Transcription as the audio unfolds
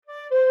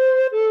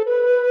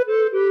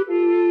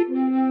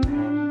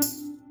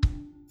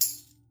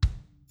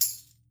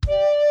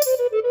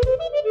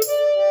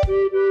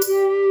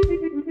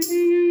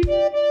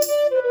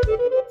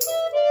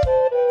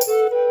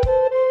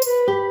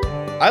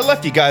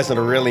left you guys on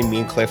a really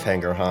mean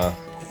cliffhanger, huh?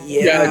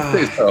 Yeah, I'd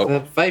say so. The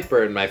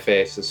viper in my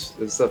face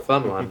is a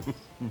fun one.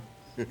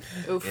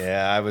 Oof.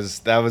 Yeah,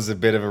 that was a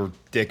bit of a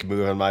dick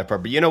move on my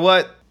part. But you know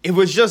what? It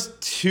was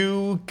just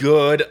too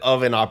good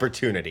of an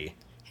opportunity.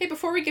 Hey,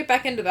 before we get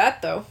back into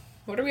that, though,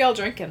 what are we all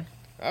drinking?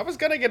 I was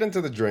gonna get into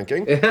the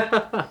drinking.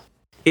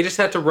 He just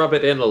had to rub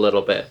it in a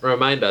little bit.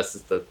 Remind us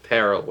of the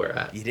peril we're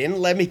at. You didn't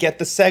let me get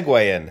the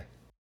segue in.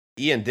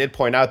 Ian did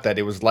point out that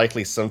it was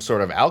likely some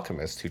sort of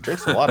alchemist who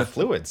drinks a lot of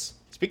fluids.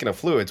 Speaking of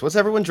fluids, what's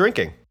everyone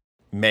drinking?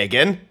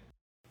 Megan?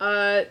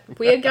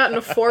 We had gotten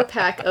a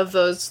 4-pack of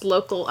those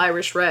local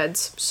Irish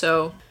Reds,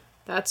 so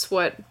that's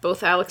what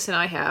both Alex and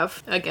I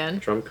have, again.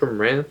 Drunken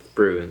Ranth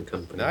Brewing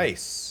Company.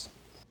 Nice.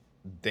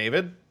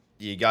 David,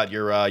 you got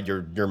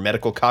your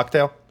medical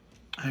cocktail?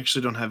 I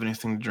actually don't have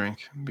anything to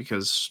drink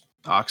because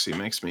Oxy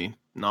makes me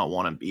not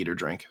want to eat or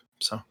drink.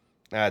 So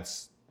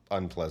That's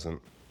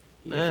unpleasant.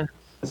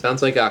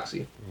 Sounds like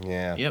Oxy.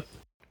 Yeah. Yep.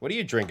 What are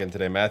you drinking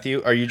today,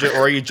 Matthew? Are you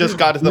just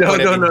got to the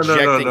point of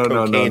injecting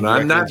cocaine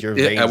I'm directly not. into your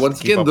veins? Once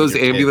to keep again, up with those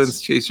your kids?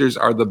 ambulance chasers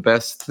are the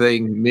best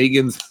thing.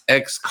 Megan's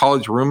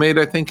ex-college roommate,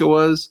 I think it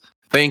was.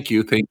 Thank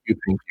you.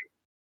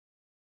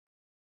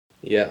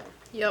 Yeah.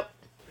 Yep.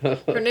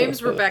 Her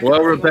name's Rebecca. Well, if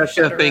you wanna Rebecca,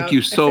 shout her thank out. you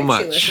I so think she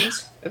much.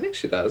 listens. I think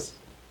she does.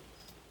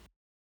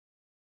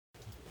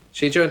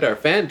 She joined our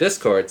fan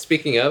Discord.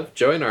 Speaking of,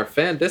 join our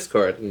fan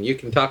Discord and you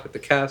can talk with the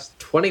cast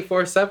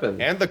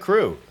 24/7 And the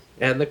crew.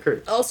 and the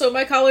crew. Also,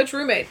 my college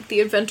roommate, the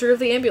inventor of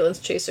the ambulance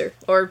chaser.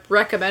 Or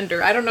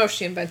recommender. I don't know if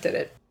she invented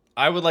it.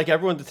 I would like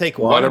everyone to take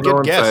one good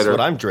Watermelon guess cider. what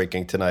I'm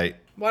drinking tonight.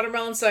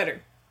 Watermelon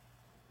cider.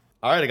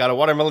 All right, I got a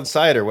watermelon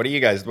cider. What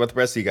the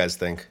rest of you guys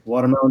think?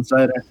 Watermelon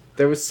cider.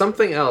 There was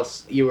something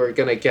else you were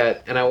gonna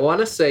get, and I want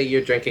to say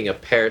you're drinking a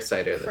pear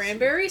cider.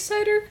 Cranberry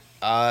cider?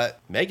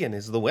 Megan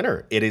is the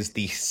winner. It is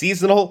the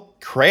seasonal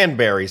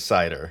cranberry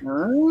cider.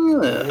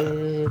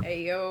 Ah.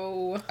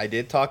 Ayo. I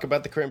did talk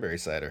about the cranberry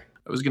cider.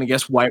 I was gonna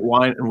guess white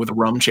wine and with a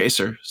rum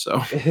chaser. So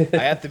I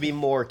have to be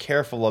more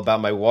careful about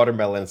my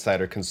watermelon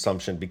cider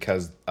consumption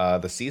because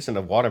the season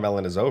of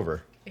watermelon is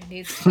over. It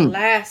needs to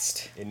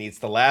last. It needs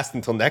to last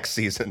until next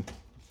season.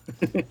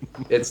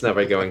 It's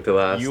never going to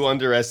last. You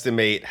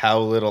underestimate how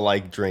little I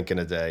drink in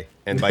a day.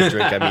 And by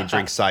drink, I mean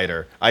drink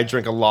cider. I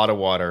drink a lot of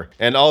water.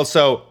 And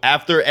also,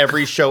 after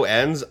every show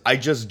ends, I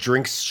just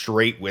drink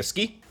straight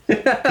whiskey.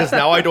 Because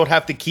now I don't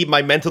have to keep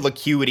my mental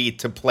acuity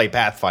to play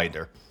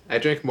Pathfinder. I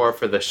drink more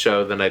for the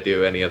show than I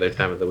do any other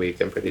time of the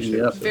week, I'm pretty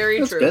sure. Yep. Very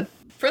That's true. good.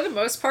 For the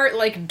most part,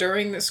 like,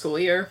 during the school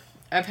year,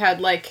 I've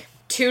had, like,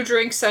 2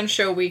 drinks on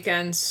show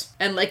weekends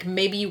and, like,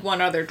 maybe 1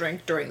 other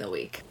drink during the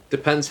week.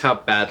 Depends how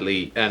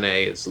badly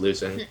NA is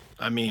losing.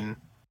 I mean,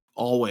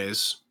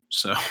 always.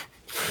 So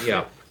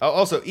Yeah. Oh,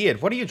 also, Ian,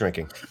 what are you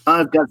drinking?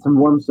 I've got some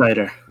warm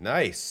cider.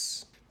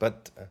 Nice.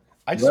 But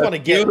I just Let's want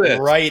to get do this.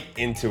 right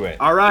into it.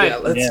 all right. Yeah,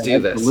 let's Yeah, do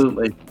this.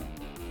 Absolutely.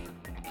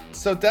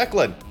 So,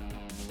 Declan,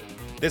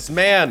 this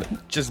man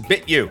just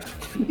bit you.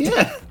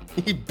 Yeah,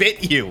 He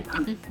bit you.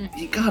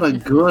 you got a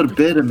good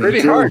bit of me.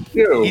 Pretty too. hard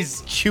too.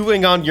 He's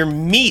chewing on your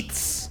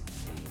meats.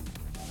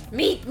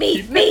 Meat!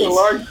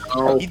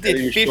 Oh, He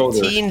did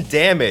 15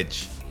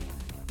 damage.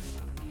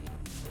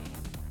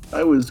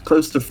 I was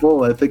close to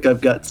full. I think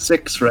I've got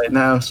 6 right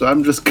now, so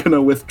I'm just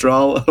gonna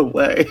withdraw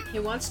away. He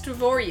wants to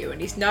devour you, and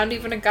he's not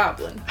even a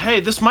goblin. Hey,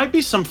 this might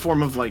be some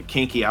form of like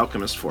kinky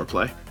alchemist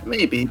foreplay.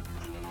 Maybe.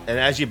 And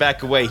as you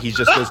back away, he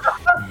just goes,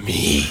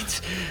 meat,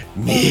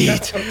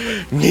 meat,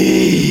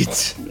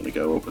 meat. I'm gonna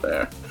go over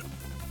there.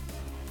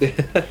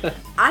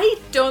 I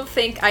don't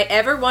think I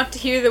ever want to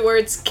hear the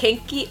words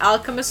kinky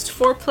alchemist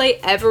foreplay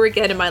ever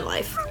again in my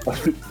life.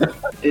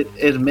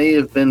 It may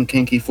have been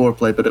kinky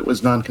foreplay, but it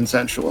was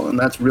non-consensual, and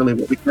that's really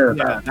what we care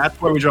about. Yeah, that's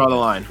where we draw the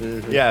line.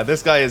 Yeah,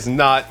 this guy is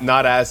not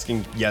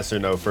asking yes or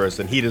no first,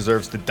 and he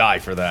deserves to die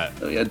for that.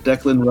 Oh yeah,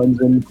 Declan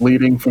runs in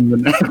bleeding from the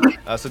neck.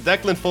 So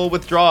Declan full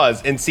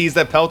withdraws and sees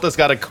that Pelta's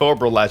got a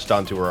cobra latched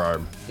onto her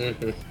arm.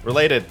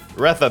 Related,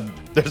 Retha,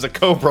 there's a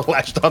cobra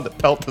latched onto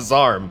Pelta's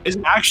arm. Is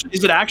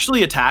it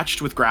actually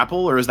attached with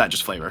grapple, or is that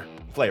just flavor?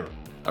 Flavor.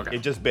 Okay. It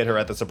just bit her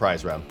at the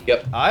surprise round.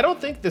 Yep. I don't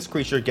think this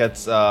creature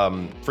gets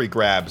free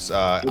grabs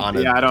on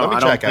it. Yeah, I Let me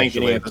don't check, think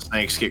actually. any of the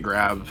snakes get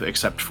grabbed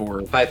except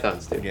for.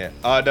 Pythons do. Yeah.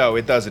 No,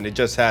 it doesn't. It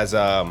just has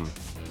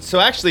So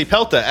actually,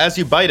 Pelta, as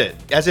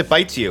it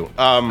bites you,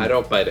 I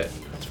don't bite it,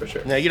 that's for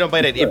sure. No, you don't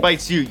bite it. It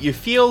bites you. You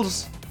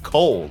feels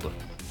cold.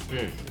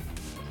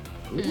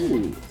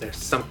 Ooh, there's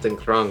something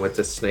wrong with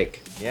this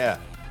snake. Yeah.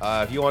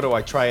 If you want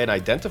to, try and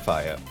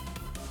identify it.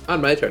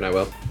 On my turn, I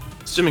will.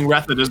 Assuming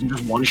Retha doesn't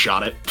just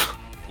one-shot it.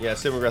 Yeah,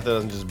 Simagretha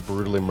doesn't just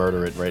brutally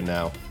murder it right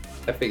now.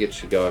 I figured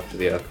she'd go after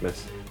the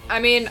alchemist. I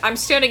mean, I'm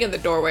standing in the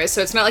doorway,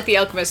 so it's not like the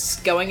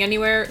alchemist's going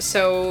anywhere.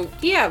 So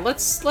yeah,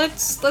 let's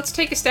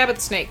take a stab at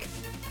the snake.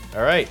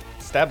 All right,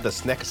 stab the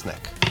snake.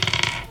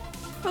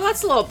 Well,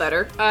 that's a little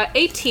better.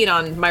 18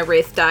 on my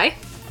wraith die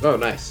Oh,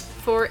 nice.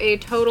 for a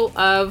total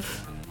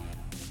of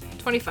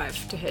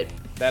 25 to hit.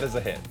 That is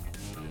a hit.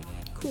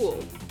 Cool.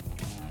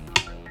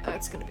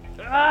 That's gonna be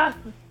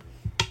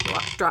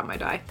drop my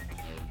die.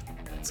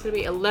 It's gonna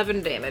be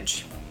 11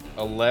 damage.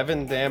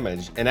 11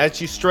 damage. And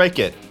as you strike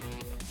it,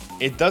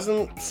 it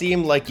doesn't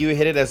seem like you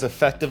hit it as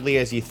effectively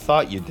as you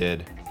thought you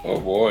did. Oh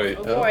boy.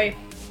 Oh boy.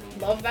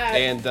 Love that.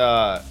 And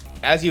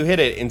as you hit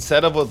it,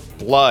 instead of with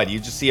blood, you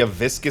just see a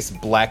viscous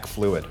black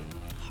fluid.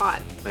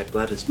 Hot. My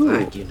blood is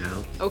black, you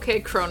know. Okay,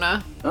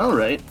 Krona. All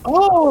right.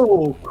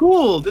 Oh,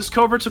 cool. This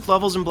Cobra took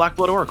levels in Black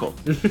Blood Oracle.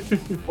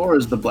 Or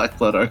is the Black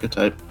Blood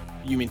archetype?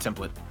 You mean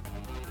template.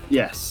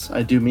 Yes,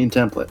 I do mean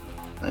template.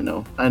 I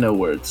know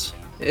words.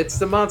 It's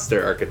the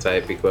monster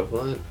archetype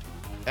equivalent.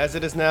 As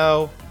it is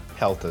now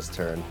Pelta's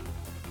turn.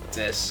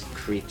 This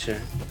creature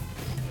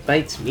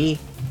bites me.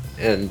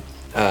 And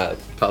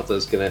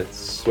Pelta's gonna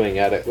swing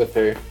at it with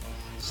her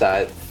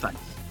scythe.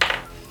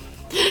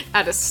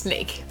 At a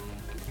snake.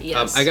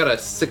 Yes. I got a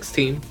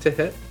 16 to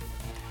hit.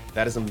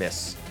 That is a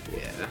miss.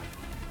 Yeah.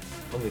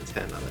 Only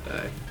 10 on the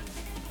die.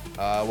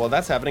 Well,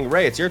 that's happening.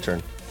 Ray, it's your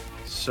turn.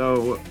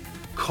 So,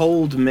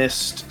 cold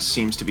mist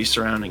seems to be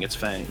surrounding its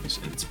fangs,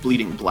 and it's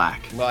bleeding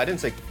black. Well, I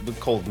didn't say the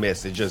cold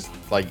mist. It just,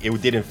 like, it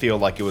didn't feel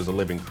like it was a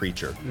living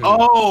creature.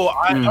 Oh,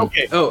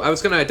 okay. Oh, I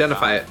was gonna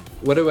identify it.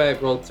 What do I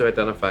roll to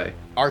identify?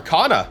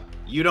 Arcana.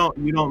 You don't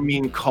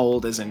mean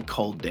cold as in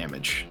cold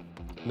damage.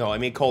 No, I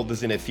mean cold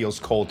as in it feels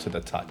cold to the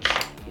touch.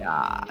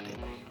 Got it.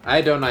 I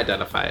don't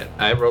identify it.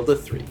 I rolled a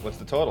 3. What's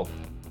the total?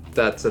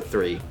 That's a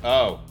 3.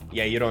 Oh,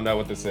 yeah, you don't know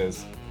what this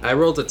is. I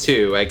rolled a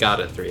 2. I got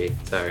a 3.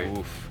 Sorry.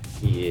 Oof.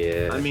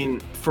 Yeah. I mean,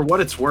 for what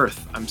it's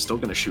worth, I'm still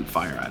gonna shoot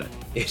fire at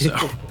it.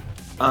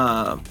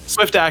 So,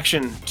 swift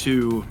action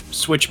to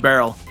switch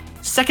barrel.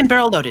 Second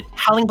barrel loaded.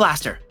 Howling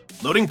blaster.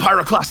 Loading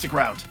pyroclastic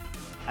round.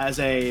 As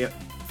a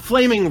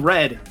flaming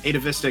red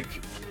atavistic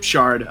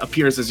shard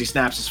appears as he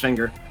snaps his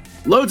finger,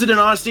 loads it in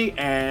honesty,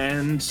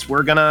 and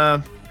we're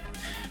gonna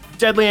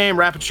deadly aim,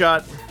 rapid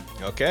shot,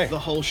 Okay. the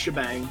whole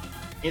shebang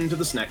into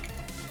the snake.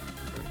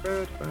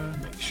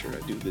 Make sure I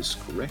do this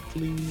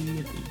correctly.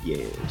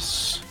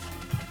 Yes.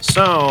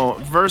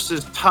 So,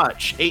 versus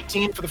touch.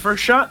 18 for the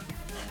first shot.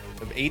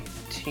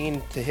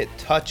 18 to hit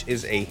touch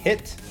is a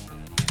hit.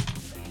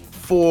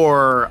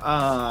 For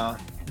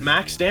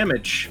max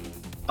damage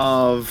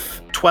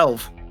of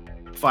 12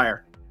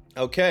 fire.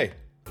 Okay.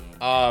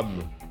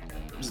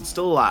 Is it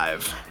still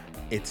alive?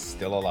 It's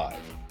still alive.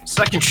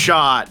 Second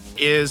shot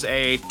is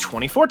a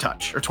 24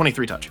 touch, or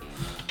 23 touch.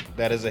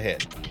 That is a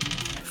hit.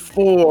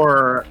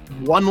 For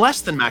one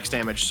less than max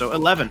damage, so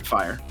 11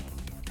 fire.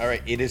 All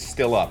right, it is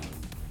still up.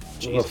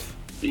 Jeez.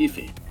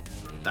 Beefy.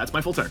 That's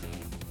my full turn.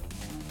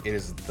 It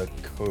is the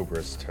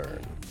Cobra's turn.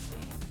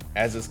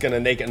 As it's gonna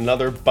make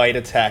another bite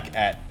attack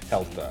at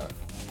Pelta.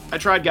 I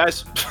tried,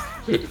 guys.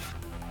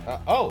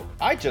 Oh,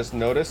 I just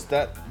noticed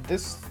that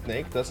this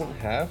snake doesn't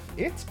have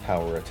its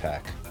power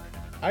attack.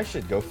 I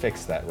should go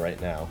fix that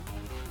right now.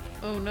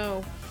 Oh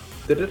no.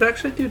 Did it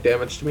actually do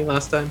damage to me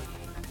last time?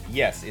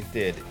 Yes, it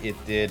did. It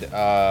did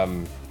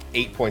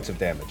 8 points of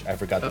damage. I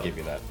forgot to give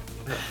you that.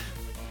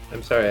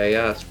 I'm sorry, I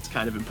asked. It's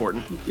kind of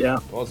important. Yeah,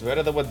 Well, it's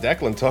better than what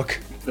Declan took.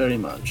 very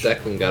much.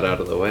 Declan got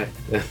out of the way.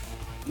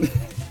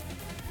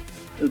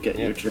 You'll get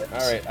Yeah. your tricks.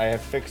 All right, I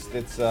have fixed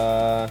its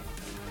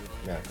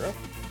macro.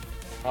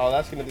 Oh,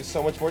 that's gonna do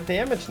so much more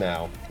damage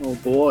now. Oh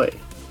boy.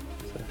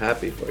 I'm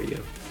happy for you.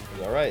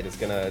 All right, it's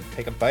gonna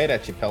take a bite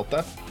at you,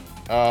 Pelta.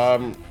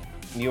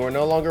 You are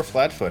no longer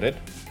flat-footed.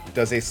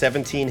 Does a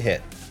 17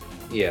 hit?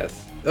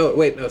 Yes. Oh,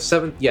 wait, no,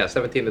 7. Yeah,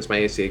 17 is my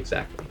AC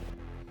exactly.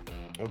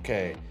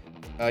 Okay.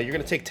 You're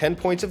gonna take 10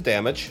 points of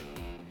damage,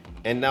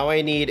 and now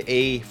I need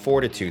a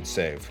Fortitude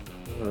save.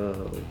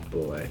 Oh,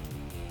 boy.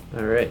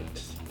 All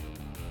right.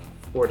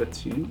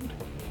 Fortitude.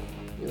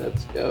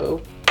 Let's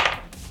go.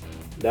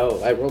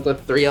 No, I rolled a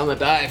 3 on the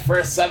die for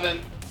a 7.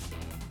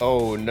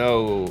 Oh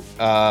no,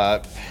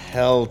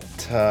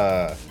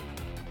 Pelta.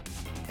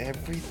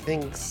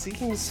 Everything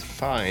seems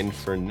fine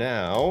for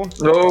now.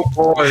 Oh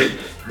boy.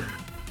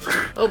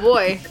 Oh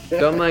boy.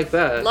 Don't like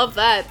that. Love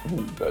that.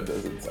 That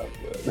doesn't sound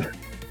good.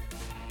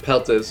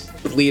 Pelta's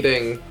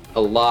bleeding a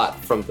lot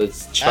from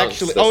this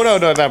chunks. Actually, oh no,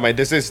 never mind.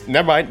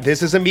 Never mind.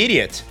 This is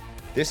immediate.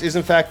 This is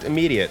in fact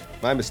immediate.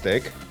 My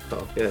mistake.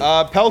 Oh, good.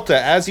 Pelta,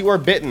 as you are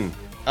bitten,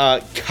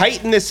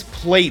 chitinous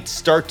plates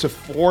start to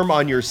form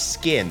on your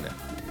skin.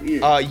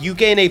 Weird. You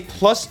gain a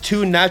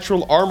 +2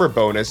 natural armor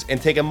bonus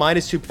and take a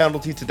 -2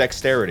 penalty to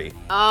dexterity.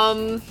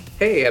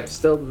 Hey, I'm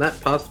still net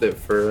positive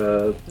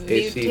for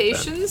AC.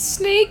 Mutation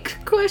snake?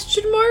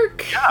 Question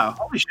mark. Yeah,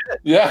 holy shit.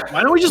 Yeah.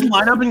 Why don't we just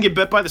line up and get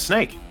bit by the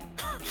snake?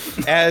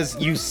 As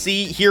you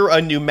hear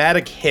a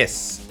pneumatic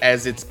hiss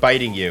as it's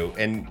biting you,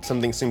 and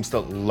something seems to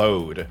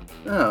load.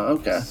 Oh,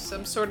 okay.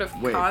 Some sort of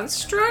Wait.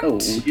 construct. Oh,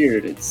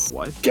 weird. It's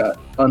What? got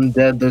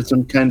undead. There's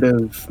some kind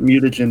of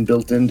mutagen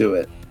built into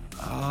it.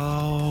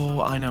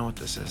 Oh, I know what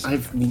this is.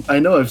 I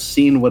know I've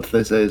seen what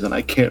this is, and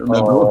I can't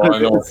remember Oh, what I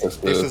it know what is. this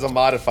This is. is a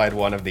modified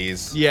one of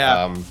these.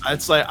 Yeah,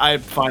 it's like I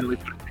finally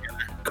put it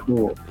together.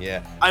 Cool.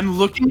 Yeah. I'm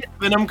looking at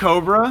Venom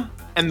Cobra,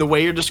 and the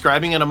way you're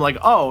describing it, I'm like,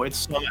 oh,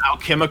 it's some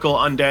alchemical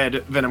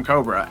undead Venom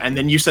Cobra. And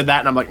then you said that,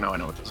 and I'm like, no, I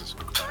know what this is.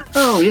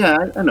 Oh yeah,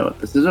 I know what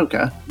this is.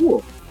 Okay.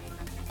 Cool.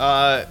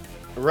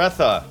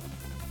 Retha,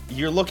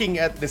 you're looking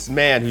at this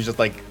man who's just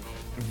like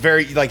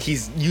very like you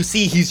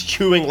see he's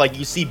chewing, like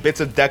you see bits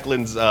of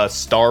Declan's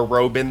star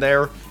robe in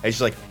there, and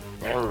he's like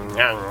Step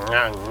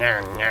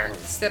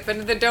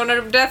into the donut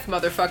of death,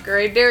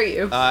 motherfucker. I dare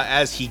you.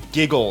 as he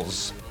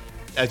giggles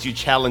as you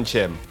challenge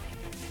him,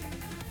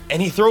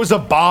 and he throws a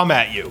bomb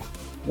at you.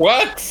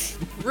 What?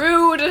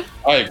 Rude.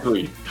 I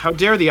agree. How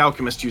dare the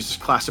alchemist use his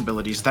class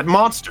abilities? That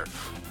monster.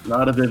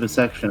 Not a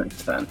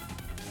vivisectionist then.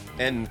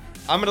 And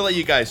I'm gonna let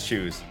you guys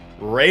choose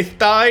Wraith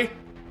die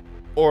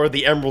or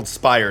the Emerald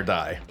Spire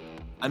die.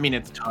 I mean,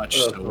 it's touch.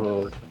 So.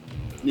 Oh,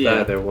 Yeah.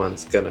 neither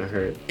one's gonna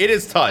hurt. It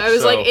is touch. I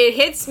was so- like, it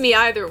hits me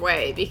either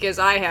way because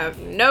I have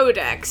no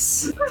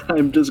dex.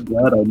 I'm just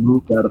glad I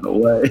moved out of the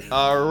way.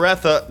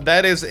 Retha,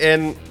 that is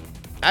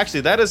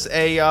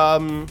a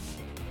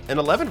an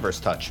 11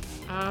 versus touch.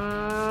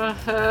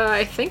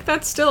 I think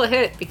that's still a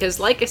hit because,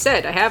 like I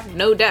said, I have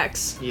no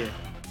dex. Yeah.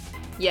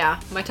 Yeah,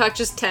 my touch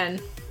is 10.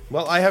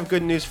 Well, I have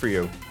good news for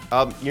you.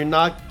 You're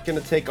not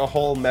gonna take a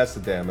whole mess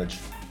of damage.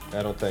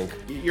 I don't think.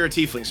 You're a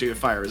tiefling, so you have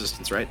fire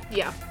resistance, right?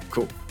 Yeah.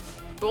 Cool.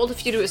 Bold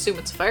of you to assume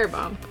it's a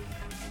firebomb.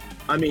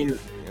 I mean,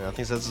 Yeah, I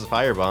think this is a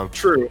firebomb.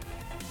 true,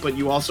 but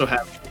you also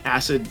have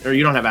acid, or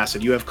you don't have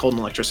acid. You have cold and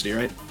electricity,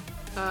 right?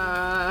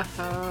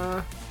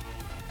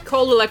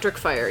 Cold electric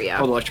fire, yeah.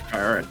 Cold electric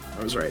fire. All right,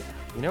 I was right.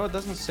 You know, it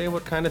doesn't say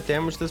what kind of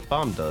damage this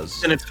bomb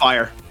does. And it's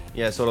fire.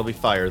 Yeah, so it'll be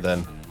fire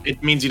then.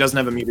 It means he doesn't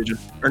have a mutagen,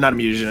 or not a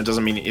mutagen. It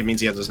doesn't mean it means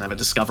he doesn't have a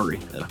discovery.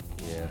 Yeah,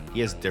 he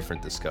has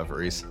different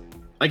discoveries.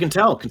 I can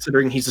tell,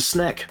 considering he's a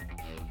snake.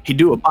 He'd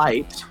do a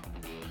bite.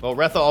 Well,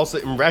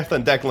 Retha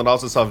and Declan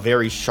also saw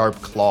very sharp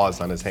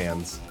claws on his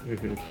hands.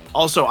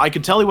 Also, I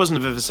could tell he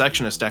wasn't a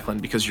vivisectionist,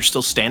 Declan, because you're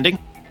still standing.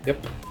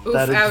 Yep. Oof,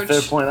 That is ouch. a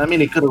fair point. I mean,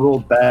 he could have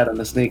rolled bad on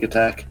the sneak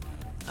attack.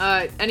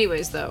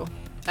 Anyways, though,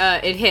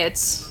 it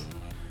hits.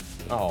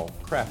 Oh,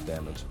 crap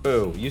damage.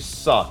 Boo, you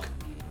suck.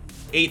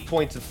 8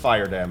 points of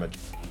fire damage.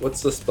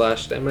 What's the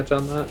splash damage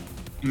on that?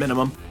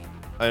 Minimum.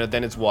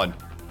 Then it's 1.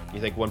 You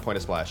take 1 point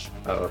of splash.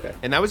 Oh, okay.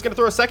 And now he's gonna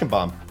throw a second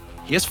bomb.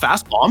 He has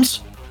fast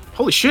bombs?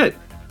 Holy shit.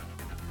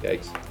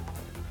 Yikes.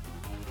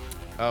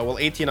 Well,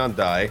 18 on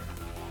die.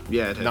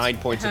 Yeah, it hits. 9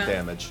 points of Uh-huh.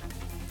 damage.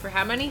 For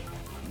how many?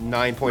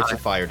 9 points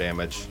of fire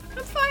damage.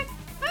 I'm fine.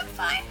 I'm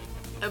fine.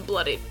 I'm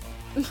bloodied.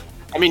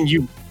 I mean,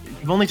 you've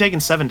only taken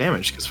 7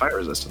 damage because fire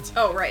resistance.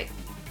 Oh, right.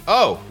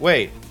 Oh,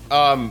 wait.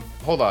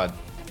 Hold on.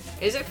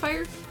 Is it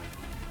fire?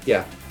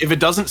 Yeah. If it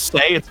doesn't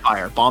stay, it's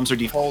fire. Bombs are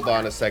default. Hold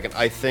on a second.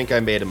 I think I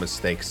made a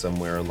mistake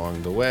somewhere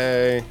along the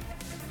way.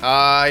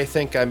 I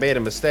think I made a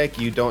mistake.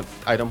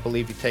 I don't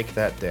believe you take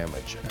that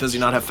damage. Does he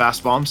not have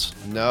fast bombs?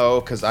 No,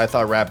 because I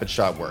thought rapid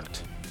shot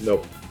worked.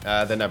 Nope.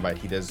 Then never mind.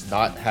 He does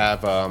not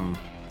have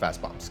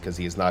fast bombs because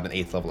he is not an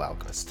 8th level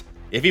alchemist.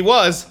 If he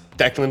was,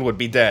 Declan would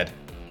be dead.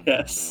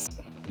 Yes.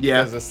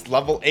 Yeah. Because this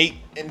level 8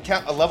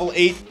 a level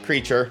 8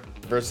 creature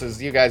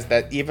versus you guys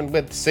that even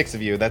with 6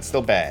 of you, that's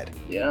still bad.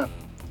 Yeah.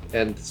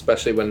 And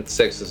especially when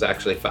 6 is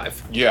actually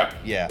 5. Yeah.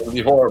 Yeah. It'd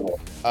be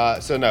horrible.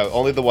 So no,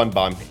 only the one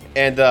bomb.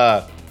 And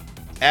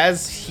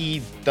as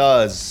he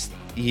does,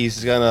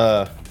 he's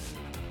gonna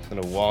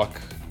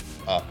walk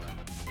up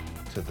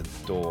to the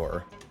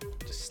door,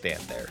 just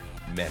stand there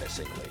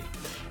menacingly.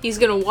 He's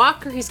gonna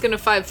walk or he's gonna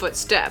 5-foot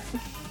step.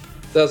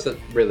 Doesn't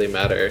really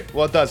matter.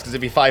 Well, it does, because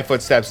if he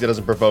 5-foot steps, it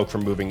doesn't provoke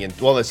from moving in.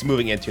 Well, it's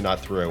moving into, not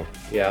through.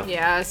 Yeah.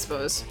 Yeah, I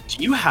suppose.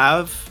 Do you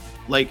have,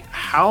 like,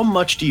 how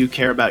much do you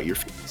care about your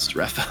feats,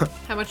 Retha?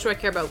 How much do I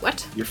care about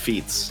what? Your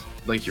feats.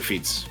 Like, your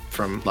feats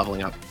from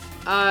leveling up.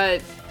 I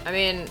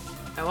mean,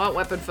 I want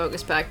weapon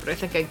focus pack, but I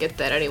think I get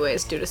that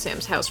anyways due to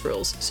Sam's house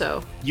rules,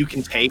 so. You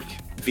can take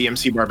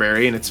VMC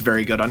Barbarian. It's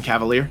very good on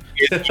Cavalier.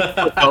 If you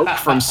provoke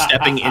from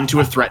stepping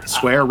into a threatened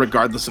square,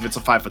 regardless if it's a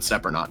 5-foot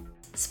step or not.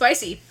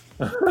 Spicy.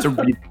 It's a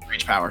really good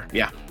reach power.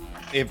 Yeah.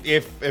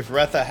 If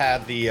Retha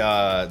had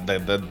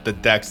the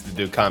dex to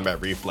do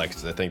combat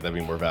reflexes, I think that'd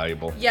be more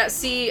valuable. Yeah,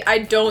 see, I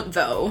don't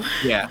though.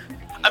 Yeah.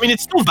 I mean,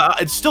 it's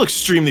still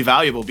extremely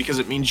valuable because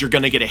it means you're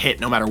gonna get a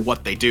hit no matter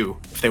what they do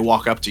if they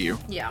walk up to you.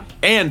 Yeah.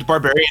 And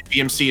Barbarian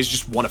VMC is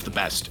just one of the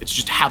best. It's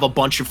just have a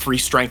bunch of free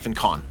strength and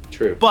con.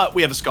 True. But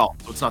we have a skull,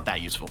 so it's not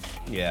that useful.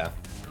 Yeah.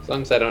 As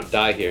long as I don't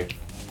die here.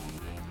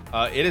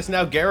 It is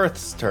now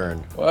Gareth's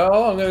turn.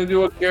 Well, I'm going to do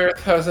what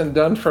Gareth hasn't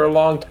done for a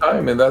long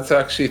time, and that's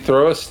actually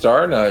throw a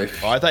star knife.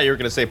 Oh, I thought you were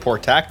gonna say poor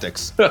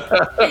tactics.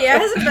 Yeah,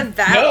 it hasn't been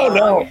that No,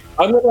 long.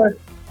 no.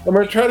 I'm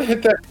gonna try to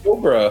hit that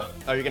cobra.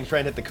 Oh, you're gonna try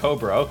and hit the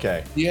cobra.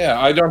 Okay. Yeah,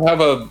 I don't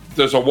have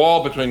there's a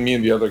wall between me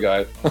and the other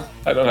guy.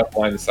 I don't have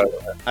line of sight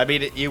on that. I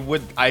mean, it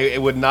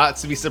would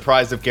not be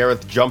surprised if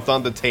Gareth jumped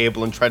on the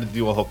table and tried to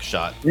do a hook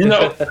shot.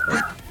 No,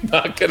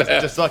 not gonna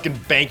happen. Just fucking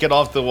bank it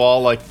off the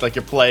wall like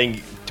you're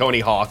playing Tony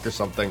Hawk or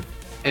something.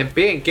 And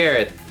being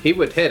Garrett, he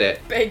would hit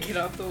it. Bank it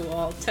off the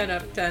wall. 10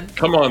 out of 10.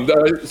 Come on.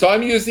 So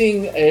I'm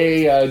using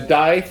a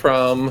die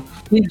from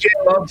PJ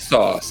Love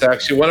Sauce,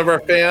 actually one of our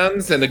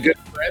fans and a good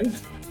friend.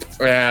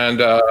 And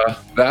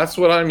that's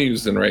what I'm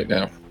using right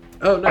now.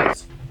 Oh,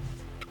 nice.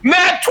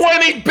 Nat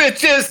 20,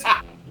 bitches!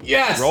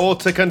 Yes! Roll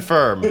to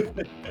confirm.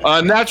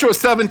 Natural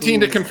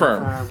 17 to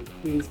confirm.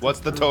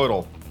 What's the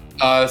total?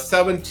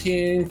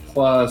 17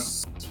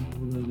 plus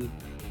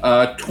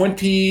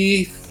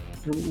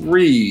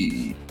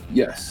 23.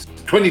 Yes.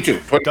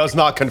 22. Does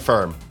not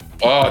confirm.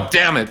 Oh,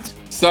 damn it.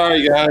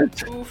 Sorry, guys.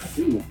 Oof.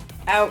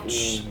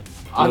 Ouch.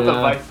 On the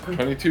Yeah, Viper.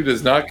 22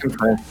 does not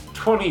confirm.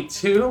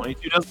 22.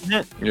 22 doesn't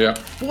hit. Yeah.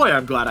 Boy,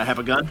 I'm glad I have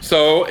a gun.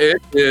 So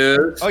it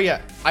is Oh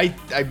yeah, I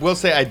will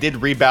say I did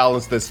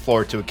rebalance this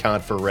floor to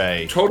account for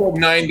Ray. total of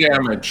 9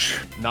 damage.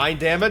 9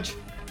 damage?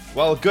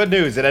 Well, good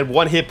news. It had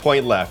 1 hit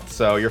point left,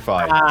 so you're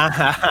fine.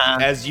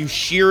 As you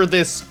shear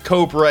this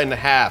cobra in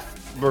half,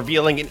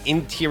 revealing an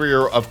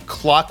interior of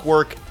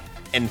clockwork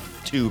and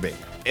tubing,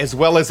 as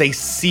well as a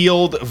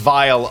sealed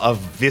vial of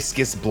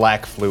viscous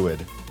black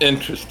fluid.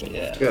 Interesting.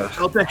 Yeah.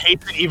 Delta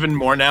hates it even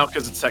more now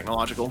because it's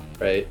technological.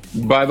 Right.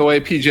 By the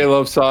way, PJ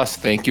Love Sauce,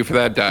 thank you for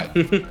that die.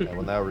 I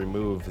will now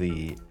remove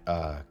the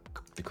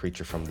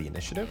creature from the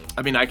initiative.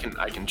 I mean, I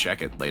can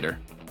check it later,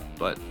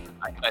 but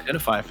I can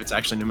identify if it's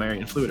actually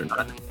Numerian fluid or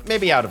not.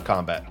 Maybe out of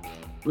combat.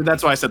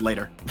 That's why I said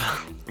later.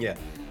 Yeah.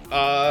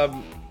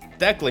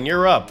 Declan,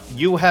 you're up.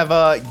 You have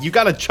you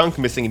got a chunk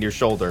missing in your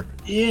shoulder.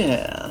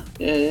 Yeah.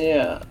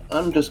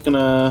 I'm just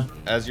gonna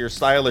As your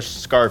stylish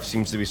scarf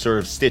seems to be sort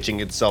of stitching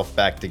itself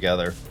back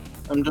together.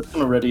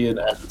 ready an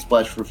acid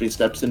splash for if he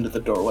steps into the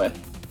doorway.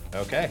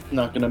 Okay.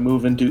 Not gonna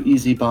move into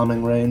easy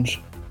bombing range.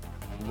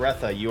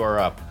 Retha, you are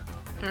up.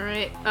 All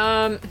right.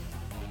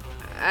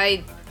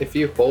 If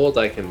you hold,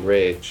 I can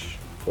rage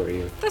for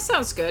you. That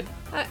sounds good.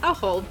 I'll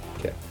hold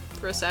Okay.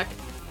 for a sec.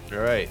 All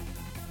right.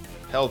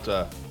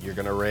 Pelta, you're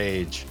gonna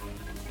rage.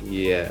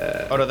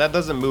 Yeah. Oh no, that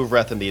doesn't move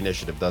Retha in the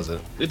initiative, does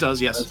it? It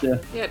does, yes. Yeah.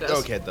 Yeah, it does.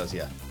 Okay, it does,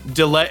 yeah.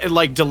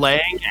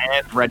 Delaying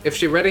and red. If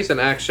she readies an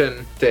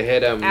action to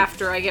hit him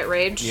After I get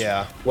rage.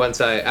 Yeah.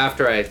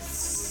 after I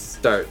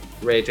start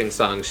raging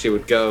songs, she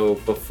would go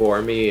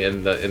before me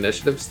in the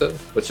initiative still.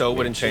 Which So it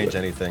wouldn't means she change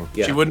would- anything.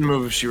 Yeah. She wouldn't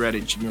move if she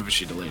readied. She'd move if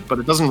she delayed. But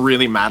it doesn't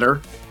really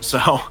matter.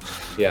 So,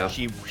 Yeah.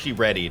 She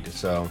readied,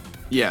 so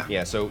yeah.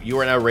 yeah, so you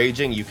are now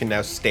raging, you can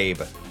now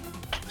stabe.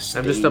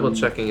 I'm just double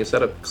checking. You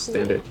set up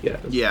standard. Yeah.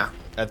 Yeah.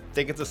 I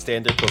think it's a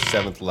standard plus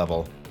 7th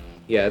level.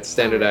 Yeah, it's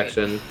standard Alright.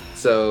 action.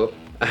 So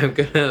I'm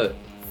gonna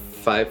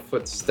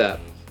 5-foot step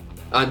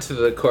onto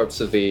the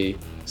corpse of the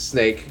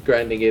snake,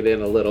 grinding it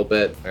in a little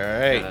bit,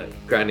 Alright.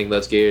 grinding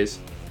those gears.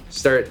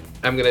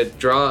 I'm gonna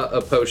draw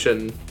a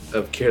potion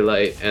of Cure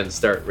Light and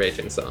start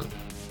raging song.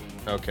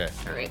 Okay.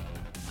 All right.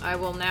 I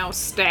will now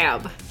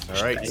stab.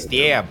 Alright,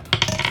 stab.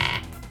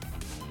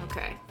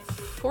 Okay.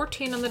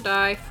 14 on the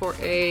die for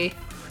a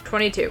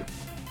 22.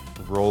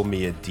 Roll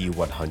me a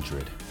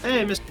D100.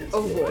 Hey, Mr.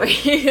 Oh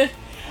boy.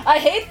 I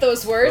hate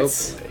those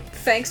words. Oh boy.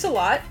 Thanks a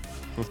lot.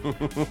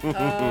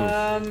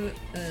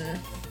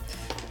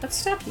 Let's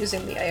stop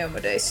using the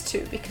Ioma dice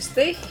too because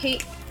they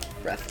hate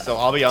Retha. So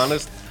I'll be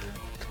honest,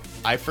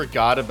 I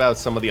forgot about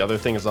some of the other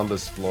things on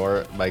this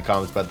floor. My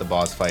comments about the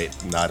boss fight,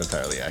 not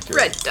entirely accurate.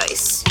 Red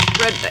dice.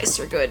 Red dice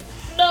are good.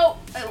 No,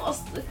 I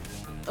lost the.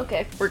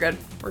 Okay, we're good.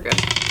 We're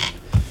good.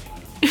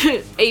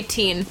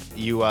 18.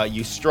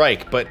 You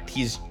strike, but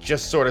he's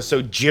just sort of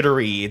so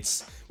jittery,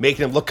 it's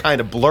making him look kind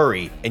of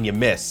blurry, and you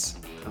miss.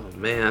 Oh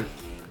man.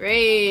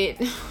 Great.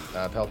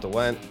 Pelta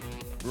went.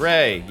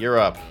 Ray, you're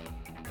up.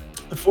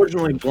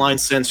 Unfortunately, blind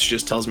sense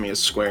just tells me it's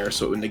square,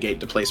 so it would negate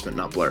displacement,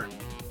 not blur.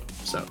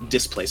 So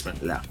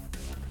displacement, yeah.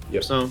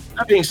 Yep. So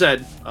that being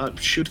said,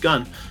 shoot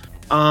gun.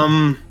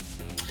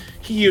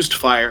 He used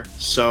fire,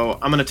 so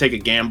I'm gonna take a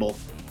gamble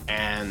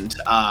and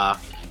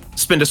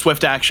spend a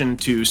swift action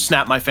to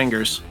snap my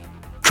fingers.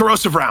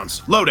 Corrosive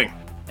rounds, loading,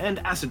 and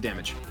acid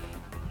damage.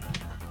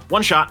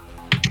 One shot.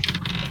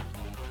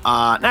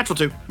 Natural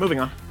 2. Moving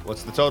on.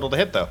 What's the total to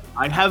hit, though?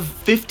 I have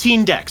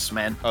 15 dex,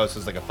 man. Oh, this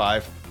is like a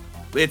 5?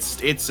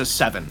 It's a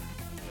 7.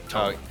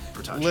 Oh,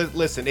 Per touch.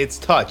 listen, it's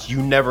touch.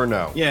 You never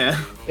know. Yeah.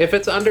 If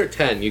it's under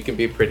 10, you can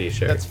be pretty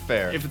sure. That's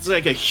fair. If it's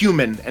like a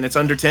human and it's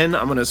under 10,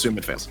 I'm gonna assume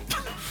it fails.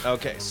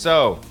 Okay,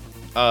 so,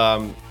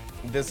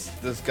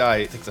 this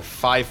guy takes a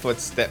 5-foot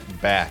step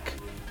back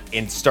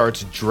and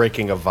starts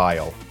drinking a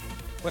vial.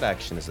 What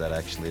action is that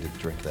actually to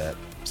drink that?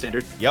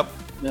 Standard. Yep.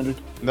 Standard.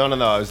 No.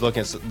 I was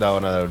looking at no,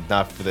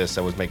 not for this.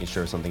 I was making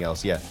sure of something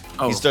else. Yeah.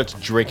 Oh. He starts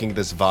drinking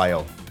this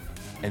vial,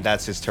 and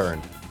that's his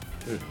turn.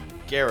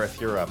 Gareth,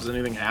 you're up. Does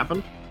anything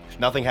happen?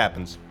 Nothing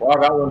happens. Wow,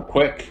 that one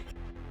quick.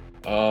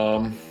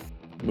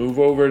 Move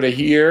over to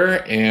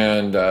here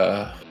and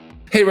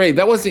hey Ray,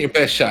 that wasn't your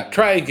best shot.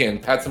 Try again.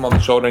 Pats him on the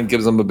shoulder and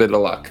gives him a bit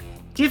of luck.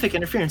 Deific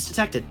interference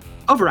detected.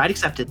 Override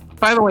accepted.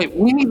 By the way,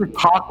 we need to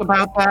talk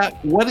about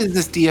that. What is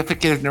this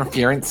deific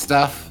interference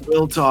stuff?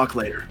 We'll talk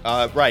later.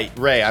 Right,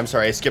 Ray. I'm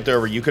sorry, I skipped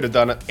over. You could have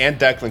done it, and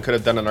Declan could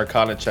have done an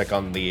Arcana check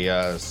on the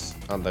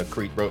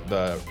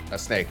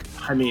snake.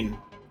 I mean,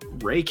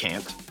 Ray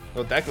can't.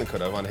 Well, Declan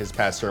could have on his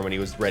past turn when he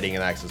was readying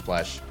an Axis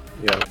Splash.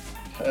 Yeah.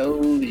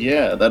 Hell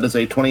yeah, that is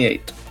a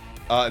 28.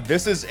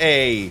 This is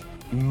a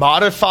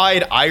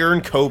modified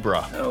Iron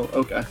Cobra. Oh,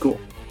 okay, cool.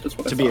 Just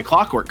what I To be a thought.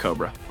 clockwork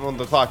cobra. Well,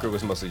 the clockwork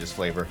was mostly just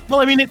flavor. Well,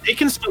 I mean, it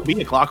can still be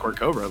a clockwork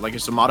cobra. Like,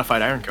 it's a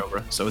modified iron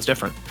cobra, so it's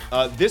different.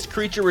 This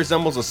creature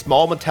resembles a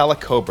small metallic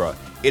cobra.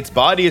 Its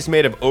body is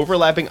made of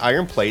overlapping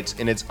iron plates,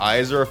 and its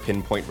eyes are a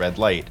pinpoint red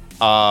light.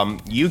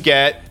 You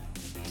get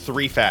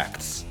 3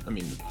 facts. I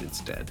mean,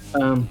 it's dead.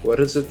 What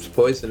does its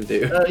poison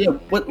do? Yeah.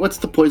 What's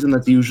the poison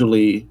that's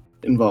usually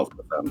involved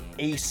with them?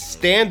 A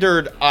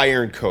standard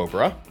Iron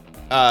Cobra.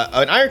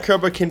 An Iron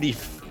Cobra can be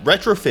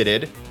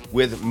retrofitted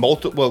with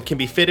can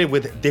be fitted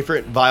with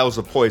different vials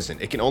of poison.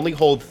 It can only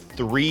hold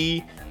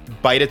 3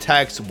 bite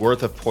attacks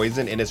worth of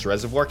poison in its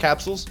reservoir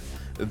capsules,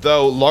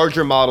 though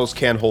larger models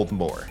can hold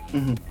more.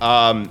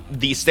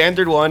 The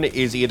standard one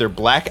is either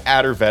black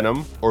adder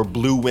venom or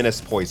blue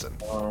Winnis poison.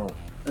 All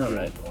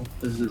right. Well,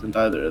 this isn't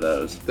either of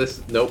those.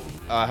 Nope.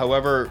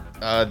 However,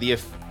 the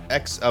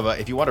effects of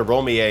if you want to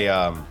roll me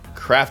a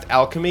craft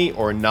alchemy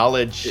or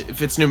knowledge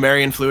If it's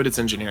Numerian fluid, it's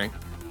engineering.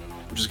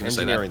 I'm just gonna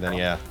engineering, say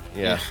that.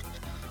 then yeah.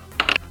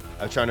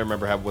 I'm trying to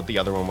remember what the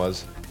other one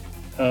was.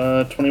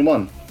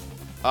 21.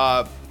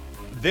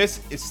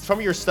 This is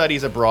from your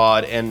studies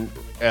abroad, and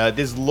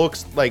this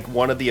looks like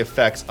one of the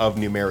effects of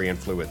Numerian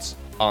fluids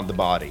on the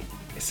body.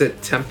 Is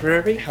it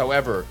temporary?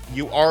 However,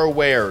 you are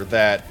aware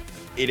that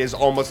it is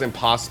almost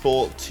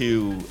impossible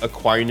to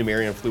acquire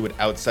Numerian fluid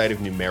outside of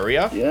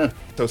Numeria. Yeah.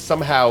 So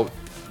somehow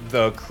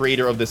the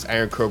creator of this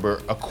Iron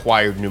Cobra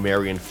acquired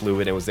Numerian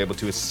fluid and was able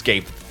to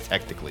escape the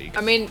Technic League.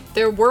 I mean,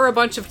 there were a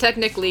bunch of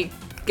Technic League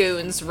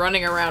goons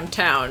running around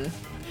town.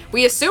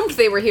 We assumed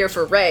they were here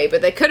for Ray,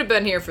 but they could have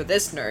been here for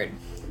this nerd.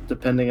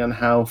 Depending on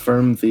how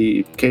firm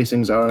the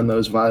casings are in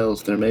those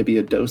vials, there may be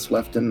a dose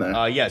left in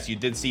there. Yes, you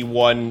did see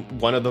one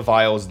of the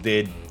vials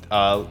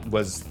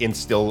was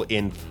still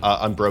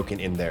unbroken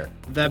in there.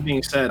 That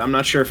being said, I'm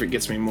not sure if it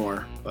gets me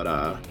more,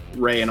 but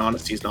Ray and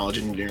Honesty's knowledge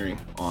engineering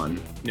on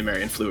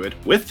Numerian fluid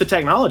with the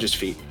technologist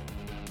feat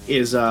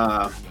is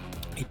a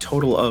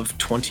total of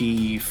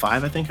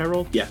 25, I think I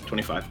rolled. Yeah,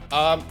 25.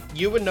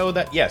 You would know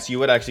that, yes, you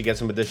would actually get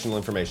some additional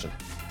information.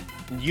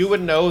 You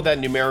would know that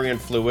Numerian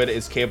fluid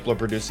is capable of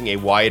producing a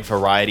wide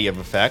variety of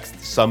effects,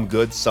 some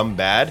good, some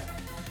bad.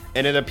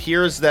 And it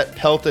appears that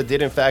Pelta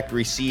did in fact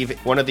receive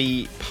one of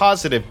the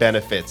positive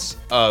benefits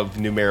of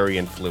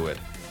Numerian fluid.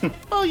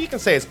 Well, you can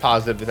say it's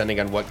positive depending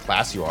on what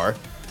class you are.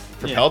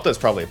 For Pelta, it's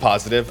probably a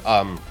positive,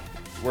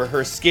 where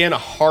her skin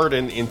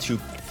hardened into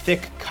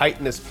thick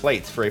chitinous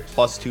plates for a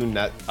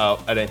 +2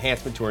 an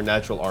enhancement to her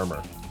natural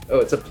armor. Oh,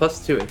 it's a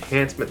 +2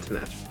 enhancement to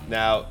natural.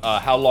 Now,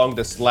 how long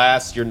this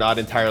lasts, you're not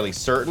entirely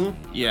certain.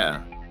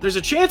 Yeah. There's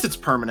a chance it's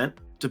permanent,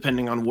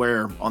 depending on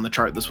where on the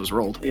chart this was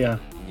rolled. Yeah.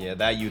 Yeah,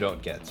 that you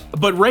don't get.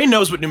 But Ray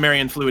knows what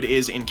Numerian fluid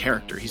is in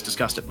character. He's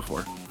discussed it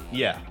before.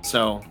 Yeah.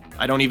 So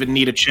I don't even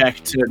need a check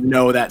to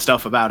know that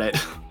stuff about it.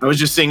 I was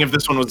just seeing if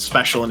this one was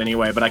special in any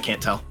way, but I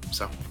can't tell.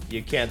 So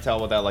You can't tell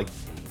without,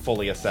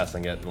 fully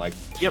assessing it.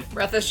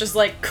 Retha's just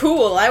like,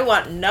 cool, I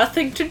want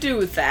nothing to do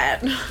with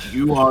that.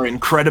 you are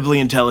incredibly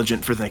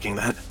intelligent for thinking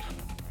that.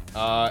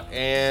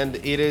 And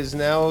it is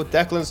now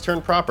Declan's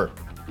turn proper.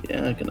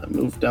 Yeah, I'm gonna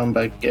move down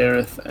by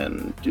Gareth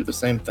and do the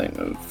same thing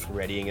of,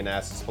 Readying an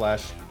acid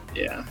splash.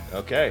 yeah.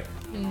 Okay.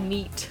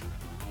 Neat.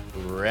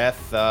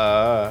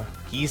 Retha.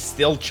 He's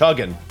still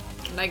chugging.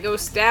 Can I go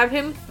stab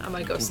him? I'm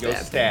gonna go Go stab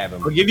him. stab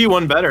him. I'll give you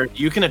one better.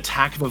 You can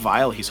attack the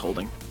vial he's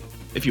holding.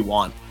 If you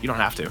want. You don't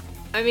have to.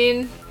 I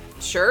mean,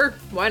 sure,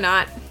 why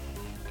not?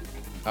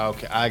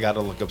 Okay, I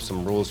gotta look up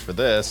some rules for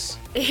this.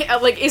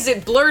 Is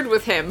it blurred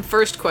with him?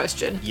 First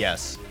question.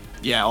 Yes.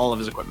 Yeah, all of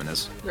his equipment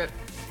is. Rip.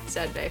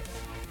 Sad day.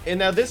 And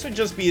now this would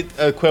just be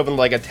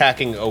equivalent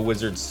attacking a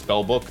wizard's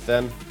spellbook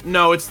then?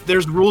 No,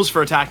 there's rules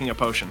for attacking a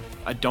potion.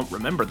 I don't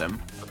remember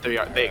them, but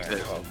they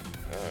exist.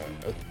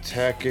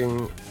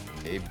 Attacking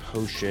a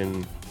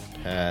potion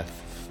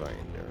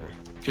pathfinder.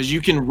 Because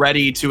you can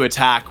ready to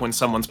attack when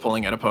someone's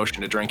pulling out a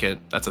potion to drink it.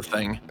 That's a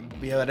thing.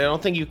 Yeah, but I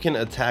don't think you can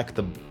attack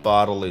the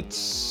bottle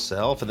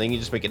itself. I think you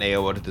just make an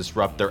AO to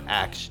disrupt their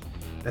action.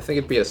 I think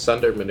it'd be a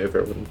sunder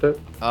maneuver, wouldn't it?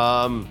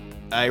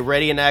 I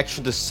ready an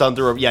action to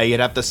sunder. Yeah,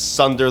 you'd have to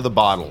sunder the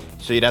bottle.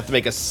 So you'd have to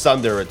make a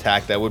sunder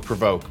attack that would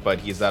provoke,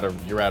 but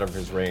you're out of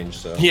his range,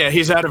 so. Yeah,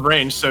 he's out of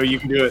range, so you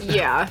can do it.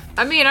 Yeah.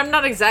 I mean, I'm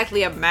not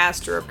exactly a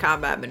master of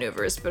combat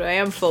maneuvers, but I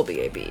am full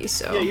BAB,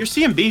 so. Yeah, your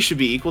CMB should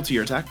be equal to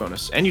your attack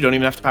bonus, and you don't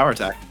even have to power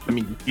attack. I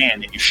mean, you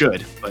can and you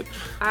should, but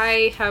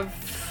I have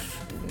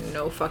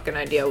no fucking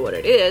idea what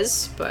it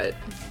is, but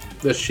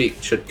The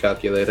sheet should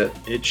calculate it.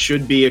 it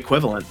should be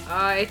equivalent.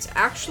 it's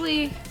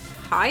actually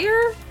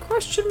higher?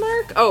 Question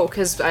mark? Oh,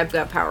 because I've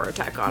got power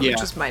attack on, Yeah.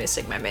 which is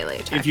minusing my melee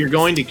attack. If you're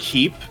going to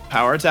keep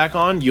power attack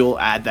on, you'll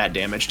add that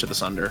damage to the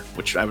Sunder,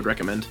 which I would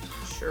recommend.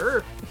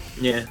 Sure.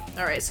 Yeah.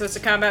 All right, so it's a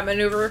combat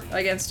maneuver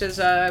against his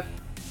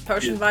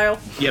potion vial.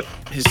 Yep,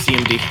 his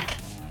CMD.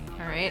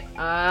 All right.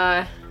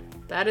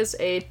 That is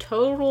a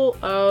total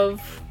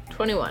of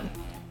 21.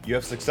 You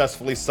have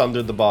successfully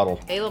sundered the bottle.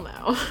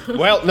 Alamau.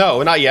 Well,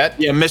 no, not yet.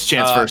 Yeah,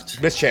 mischance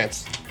first.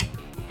 Mischance.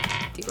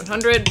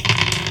 D100.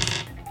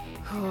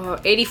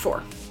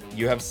 84.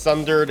 You have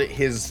sundered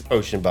his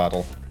potion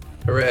bottle.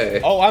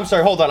 Hooray. Oh, I'm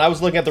sorry. Hold on. I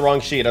was looking at the wrong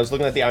sheet. I was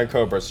looking at the Iron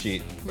Cobra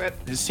sheet.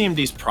 Rip. His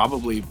CMD's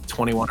probably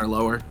 21 or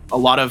lower. A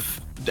lot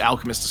of the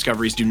Alchemist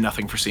discoveries do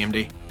nothing for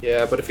CMD.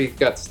 Yeah, but if he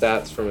got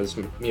stats from his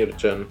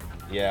mutagen,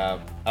 Yeah.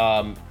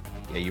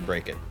 Yeah, you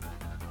break it.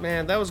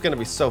 Man, that was gonna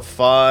be so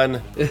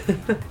fun.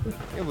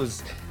 It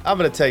was. I'm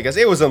gonna take us.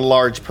 It was a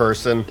large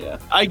person. Yeah.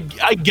 I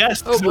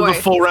guess Oh, because it was boy.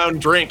 a full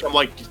round drink. I'm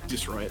like, just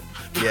destroy it.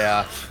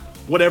 Yeah.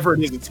 Whatever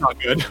it is, it's not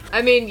good.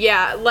 I mean,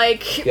 yeah,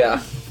 like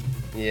Yeah.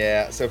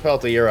 Yeah. So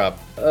Pelta, you're up.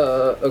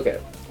 Okay.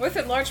 with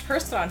a large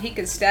person on, he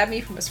can stab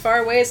me from as far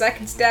away as I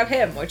can stab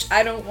him, which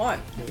I don't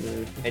want.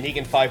 And he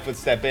can 5-foot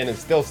step in and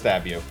still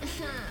stab you.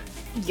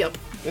 Yup.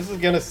 This is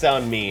gonna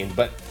sound mean,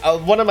 but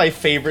one of my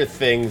favorite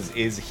things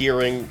is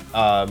hearing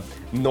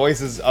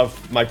noises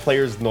of my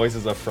players'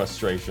 noises of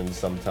frustration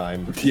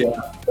sometimes.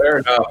 Yeah, fair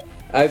enough.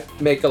 I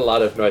make a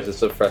lot of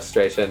noises of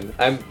frustration.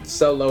 I'm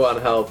so low on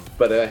health,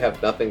 but I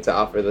have nothing to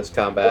offer this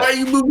combat. Why are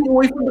you moving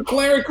away from the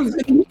cleric?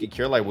 You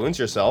cure light wounds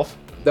yourself.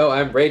 No,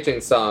 I'm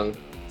Raging Song,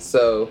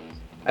 so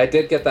I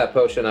did get that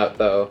potion out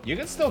though. You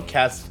can still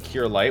cast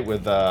cure light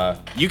with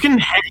You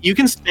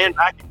can stand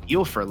back and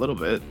heal for a little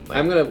bit. Like,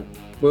 I'm gonna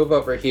move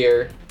over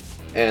here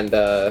and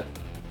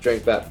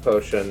drink that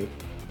potion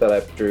that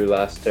I drew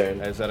last turn.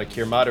 is that a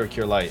cure mod or a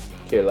cure light?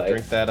 Cure light.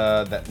 Drink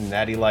that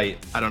natty light.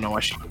 I don't know why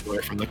she moved away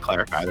from the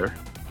cleric either.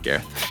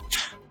 Gareth.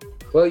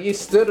 Well,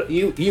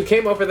 you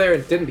came over there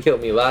and didn't heal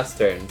me last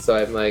turn, so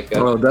I'm like,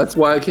 Oh, that's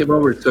why I came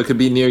over, so it could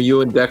be near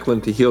you and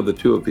Declan to heal the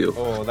two of you.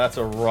 Oh, that's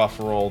a rough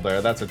roll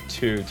there. That's a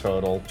 2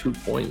 total. 2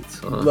 points,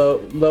 huh?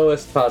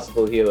 lowest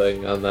possible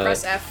healing on that.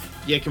 Press F.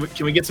 Yeah, can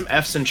we get some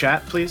Fs in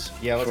chat, please?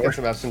 Yeah, let's Sure. get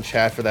some F's in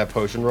chat for that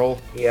potion roll.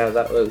 Yeah,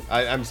 that was.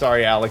 I'm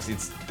sorry,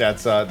 Alex.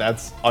 That's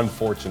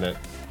unfortunate.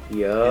 Is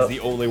Yup. the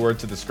only word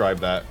to describe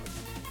that.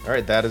 All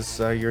right, that is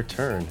your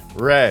turn,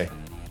 Ray.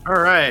 All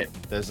right.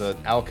 There's an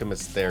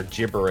alchemist there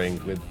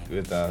gibbering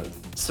with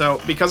So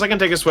because I can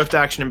take a swift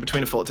action in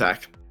between a full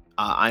attack,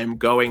 I'm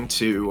going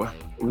to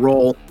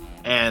roll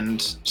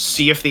and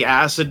see if the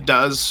acid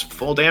does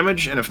full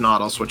damage, and if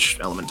not, I'll switch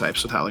element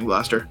types with Howling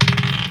Blaster.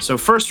 So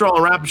first roll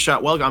a rapid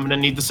shot. Well, I'm going to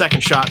need the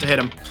second shot to hit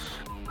him.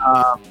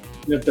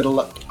 You have a bit of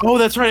luck. Oh,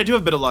 that's right. I do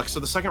have a bit of luck. So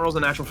the second roll's a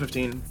natural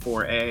 15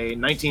 for a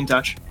 19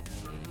 touch.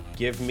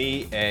 give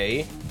me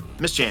a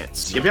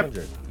Mischance. Yep, yep.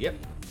 100. Yep.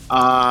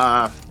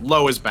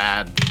 Low is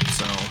bad.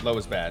 So Low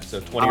is bad, so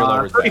 20 or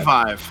lower is bad.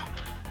 35.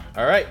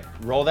 All right,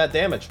 roll that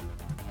damage.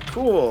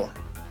 Cool.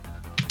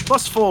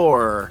 Plus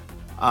 4.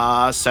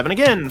 7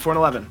 again for an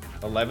 11.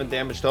 11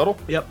 damage total.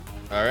 Yep.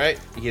 All right,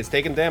 he has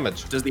taken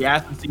damage. Does the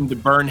acid seem to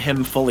burn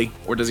him fully,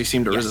 or does he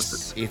seem to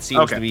resist it? It seems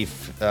Okay. to be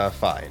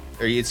fine.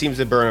 Or it seems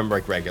to burn him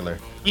like regular.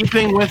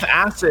 Keeping with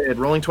acid,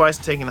 rolling twice,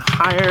 taking the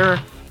higher.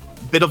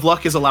 Bit of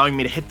luck is allowing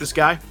me to hit this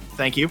guy.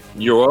 Thank you.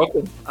 You're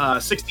welcome.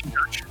 16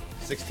 touch.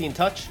 16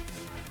 touch.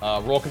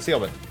 Roll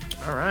concealment.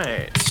 All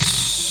right.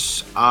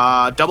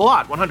 Double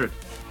odd, 100.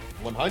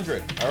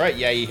 100. All right,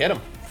 yeah, you hit him.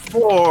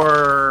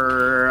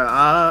 For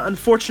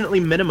unfortunately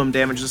minimum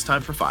damage this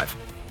time for 5.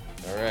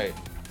 All right.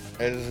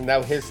 It is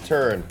now his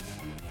turn.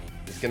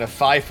 He's gonna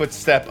 5-foot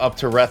step up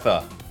to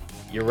Retha.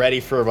 You ready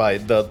for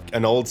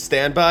an old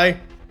standby?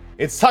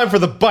 It's time for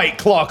the bite,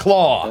 claw.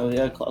 Oh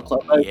yeah, claw.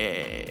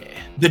 Yeah.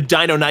 The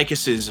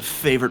Deinonychus's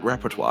favorite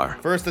repertoire.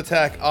 First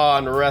attack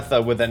on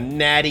Retha with a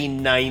natty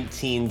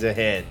 19 to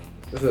hit.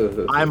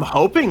 I'm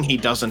hoping he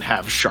doesn't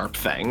have sharp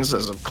fangs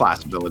as a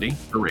class ability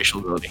or racial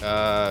ability.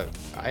 I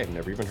have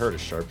never even heard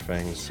of Sharp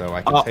Fangs, so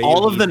I can tell you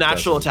All of he the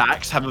natural doesn't.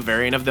 attacks have a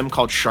variant of them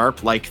called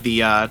sharp, like the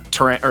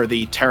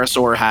the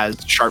pterosaur has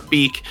sharp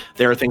beak.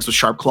 There are things with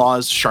sharp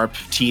claws, sharp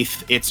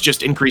teeth. It's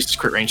just increases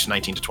crit range to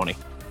 19 to 20.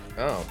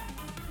 Oh.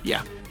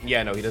 Yeah.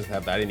 Yeah, no, he doesn't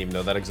have that. I didn't even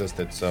know that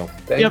existed, so.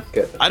 Thank Yep.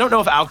 goodness. I don't know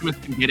if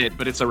alchemists can get it,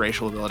 but it's a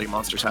racial ability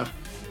monsters have.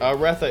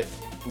 Retha,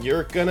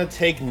 you're gonna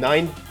take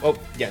 9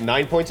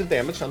 points of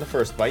damage on the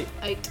first bite.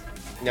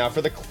 Now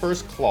for the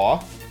first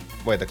claw.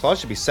 Wait, the claws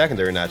should be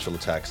secondary natural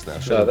attacks now, No,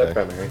 shouldn't they're they?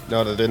 primary.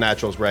 No, they're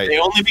naturals, right. They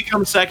only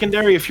become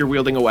secondary if you're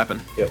wielding a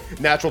weapon.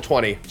 Natural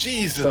 20.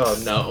 Jesus. Oh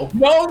no.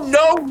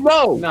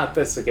 No! Not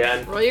this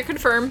again. Roll your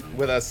confirm.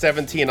 With a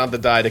 17 on the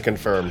die to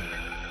confirm.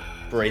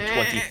 For a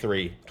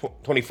 23.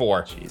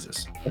 24.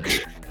 Jesus.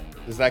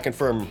 Does that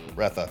confirm,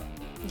 Retha?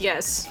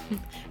 Yes.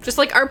 Just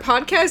like our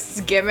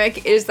podcast's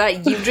gimmick is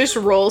that you just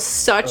roll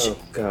such Oh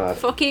god.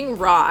 fucking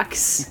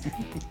rocks.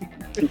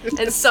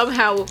 And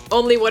somehow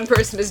only one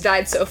person has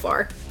died so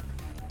far.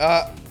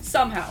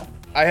 Somehow.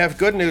 I have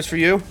good news for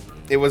you.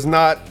 It was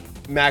not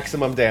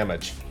maximum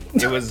damage.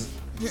 It was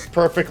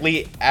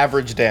perfectly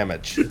average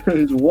damage.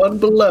 There's one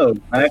below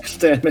max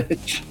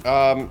damage.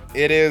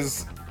 It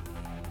is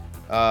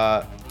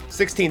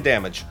 16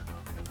 damage.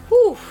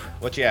 Whew.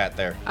 What you at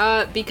there?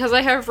 Because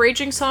I have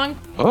Raging Song,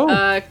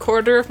 Oh.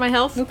 quarter of my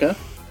health. Okay.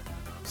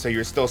 So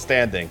you're still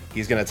standing.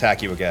 He's gonna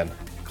attack you again.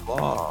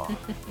 Claw.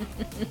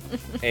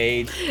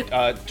 A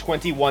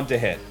 21 to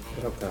hit.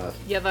 Oh god.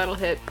 Yeah, that'll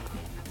hit.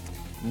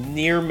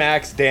 Near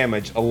max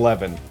damage,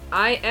 11.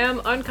 I am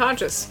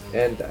unconscious.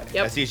 And die.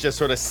 Yep. As he's just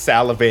sort of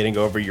salivating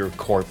over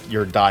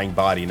your dying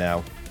body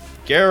now.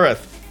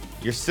 Gareth,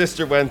 your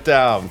sister went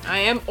down. I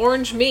am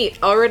orange meat,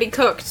 already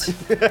cooked.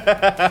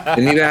 I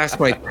need to ask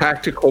my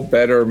tactical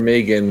better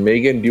Megan.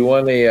 Megan, do you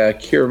want a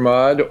cure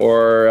mod,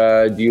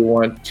 or do you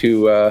want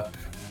to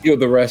heal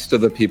the rest of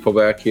the people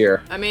back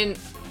here? I mean,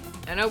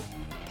 I know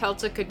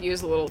Pelta could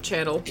use a little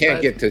channel.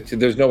 Can't but- get to.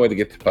 There's no way to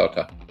get to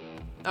Pelta.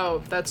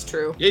 Oh, that's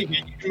true. Yeah, you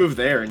can move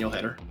there and you'll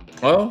hit her.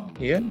 Oh,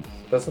 yeah.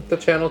 Doesn't the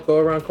channel go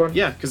around corner?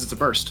 Yeah, because it's a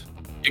burst.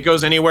 It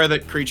goes anywhere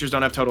that creatures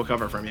don't have total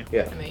cover from you.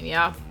 Yeah. I mean,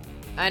 yeah.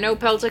 I know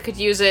Pelta could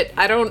use it.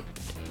 I don't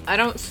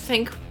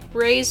think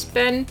Ray's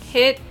been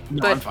hit,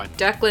 No, but I'm fine.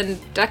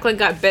 Declan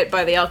got bit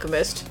by the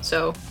alchemist,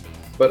 so.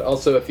 But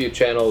also, if you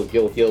channel,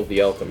 you'll heal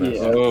the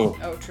alchemist. Yeah. Oh,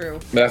 Oh, true.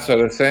 that's what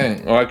I'm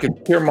saying. Or I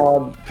could cure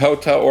mod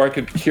Pelta, or I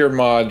could cure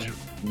mod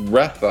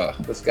Retha.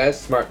 This guy's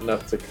smart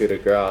enough to coup de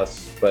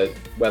grace, but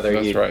whether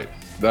That's he right.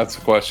 That's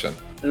the question.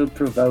 It'll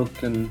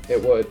provoke, and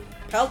it would.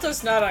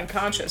 Pelta's not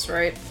unconscious,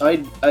 right?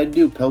 I'd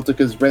do Pelta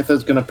because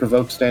Retha's gonna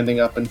provoke standing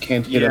up and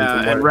can't hit him Yeah,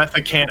 from and where.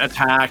 Retha can't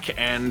attack,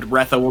 and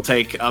Retha will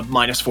take a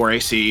 -4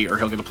 AC, or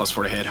he'll get a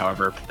 +4 to hit,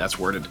 however that's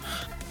worded.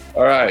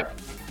 All right.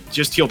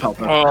 Just heal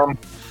Pelta.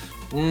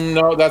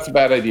 No, that's a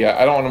bad idea.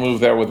 I don't want to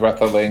move there with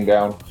Retha laying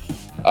down.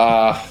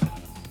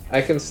 I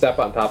can step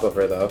on top of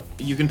her though.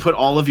 You can put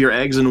all of your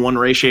eggs in one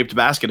ray-shaped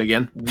basket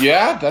again.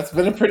 Yeah, that's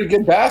been a pretty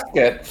good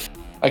basket.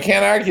 I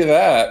can't argue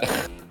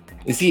that.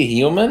 Is he a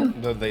human?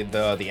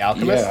 The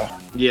alchemist.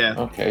 Yeah.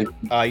 Yeah. Okay.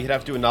 You'd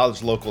have to do a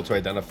knowledge local to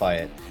identify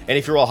it. And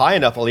if you roll high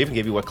enough, I'll even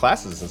give you what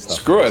classes and stuff.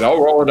 Screw it.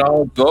 I'll roll a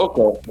knowledge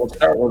local. We'll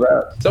start with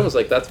that. It's almost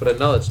like that's what a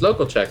knowledge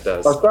local check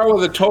does. I'll start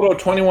with a total of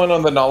 21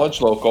 on the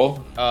knowledge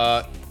local.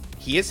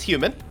 He is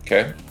human.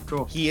 Okay.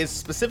 Cool. He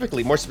is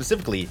more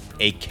specifically,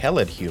 a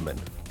Kelid human.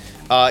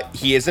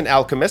 He is an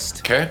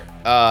alchemist. Okay.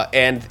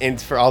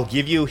 I'll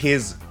give you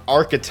his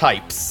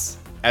archetypes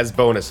as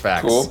bonus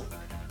facts. Cool.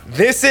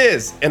 This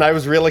is, and I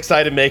was real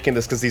excited making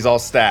this because these all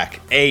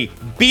stack, a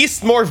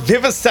Beastmore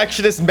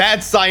Vivisectionist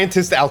Mad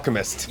Scientist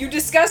Alchemist. You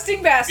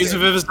disgusting bastard. He's a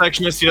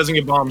vivisectionist, he doesn't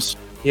get bombs.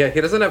 Yeah, he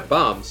doesn't have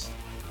bombs.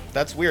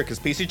 That's weird because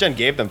PC Gen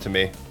gave them to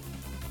me.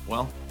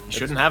 Well, you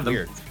shouldn't have them.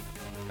 Weird.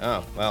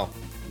 Oh, well.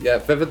 Yeah,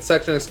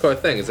 Vivisectionist's core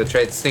thing is a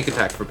trade sneak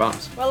attack for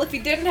bombs. Well, if he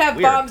didn't have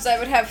Weird. bombs, I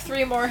would have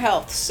 3 more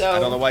health, so I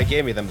don't know why he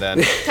gave me them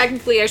then.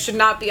 technically I should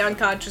not be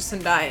unconscious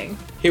and dying.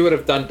 He would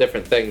have done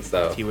different things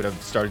though. He would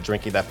have started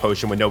drinking that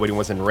potion when nobody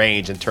was in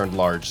range and turned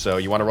large. So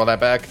you want to roll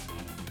that back?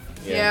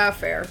 Yeah,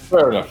 fair.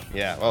 Fair enough.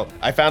 Yeah, well,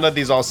 I found out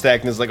these all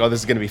stacked and it's like, oh, this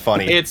is going to be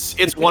funny. It's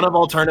one of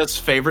Alterna's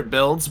favorite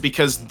builds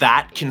because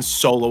that can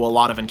solo a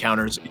lot of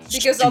encounters. It's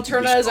Because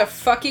stupidly Alterna is a strong.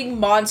 fucking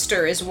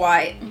monster, is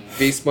why.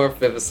 Beastmorph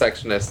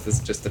Vivisectionist is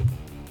just a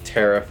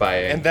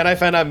terrifying. And then I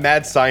found out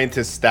Mad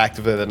Scientist stacked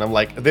with it, and I'm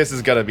like, this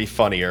is going to be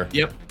funnier.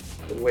 Yep.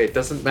 Wait,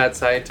 doesn't Mad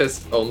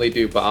Scientist only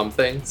do bomb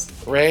things?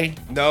 Ray.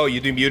 No,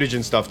 you do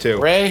mutagen stuff too.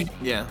 Ray.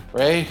 Yeah.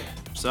 Ray.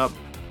 What's up?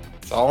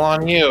 It's all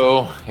on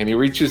you. And he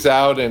reaches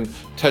out and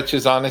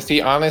touches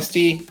Honesty.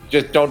 Honesty,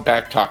 just don't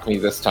backtalk me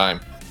this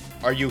time.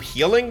 Are you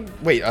healing?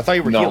 Wait, I thought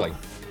you were No. healing.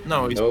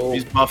 No, he's No.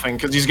 buffing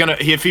because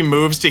if he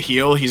moves to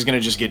heal, he's gonna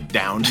just get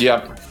downed.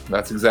 Yep,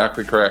 that's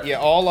exactly correct. Yeah,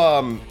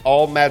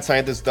 all Mad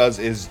Scientist does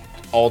is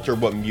alter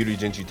what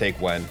mutagens you take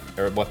when,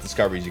 or what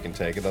discoveries you can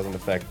take. It doesn't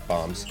affect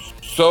bombs.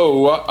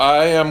 So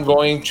I am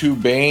going to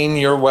bane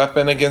your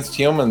weapon against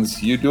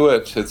humans. You do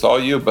it. It's all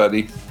you,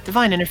 buddy.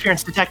 Divine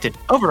interference detected.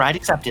 Override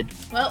accepted.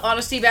 Well,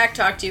 honesty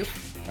backtalked you.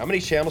 How many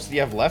channels do you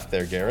have left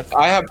there, Gareth?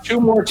 I have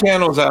 2 more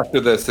channels after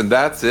this, and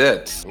that's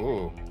it.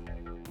 Ooh.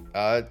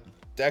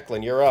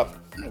 Declan, you're up.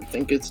 I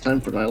think it's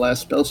time for my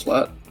last spell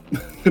slot. I'm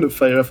gonna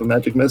fire off a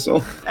magic missile.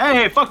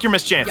 Hey, fuck your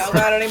mischance. Y'all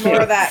got any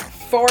more of that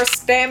force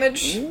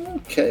damage?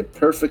 Okay,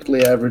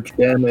 perfectly average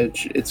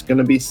damage. It's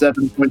gonna be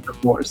 7 points of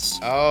force.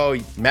 Oh,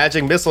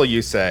 magic missile,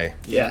 you say?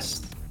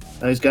 Yes.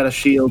 Now he's got a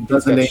shield, He's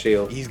doesn't got he?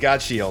 shield. He's got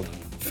shield.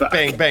 Fuck.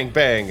 Bang, bang,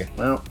 bang.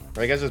 Well,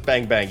 Or I guess just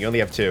bang, bang. You only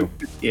have 2.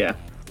 yeah.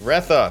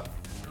 Retha,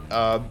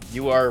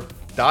 you are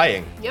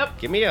dying. Yep.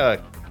 Give me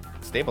a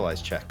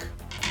stabilize check.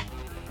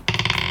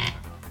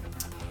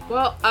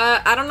 Well,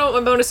 I don't know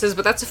what my bonus is,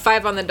 but that's a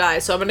 5 on the die,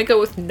 so I'm gonna go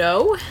with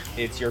no.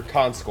 It's your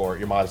con score,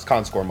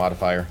 con score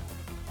modifier.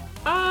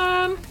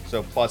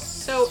 So plus.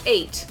 So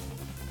 8.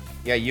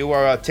 Yeah, you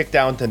are tick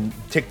down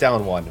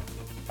 1.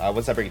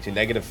 What's that bring you to?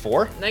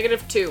 -4?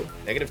 -2.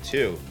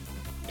 -2.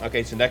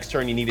 Okay, so next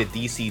turn you need a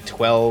DC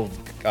 12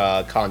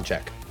 con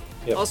check.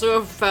 Yep.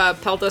 Also, if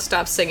Pelta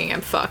stops singing, I'm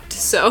fucked,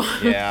 so.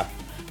 Yeah.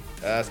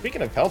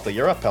 Speaking of Pelta,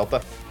 you're up,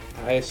 Pelta.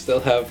 I still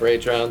have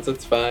rage rounds,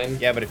 it's fine.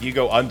 Yeah, but if you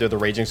go under, the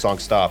raging song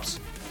stops.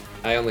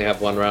 I only have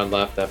 1 round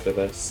left after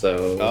this,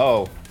 so.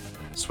 Oh,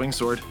 Swing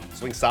sword.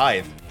 swing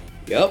scythe.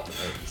 Yup.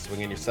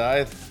 Swing in your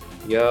scythe.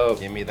 Yo.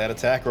 Give me that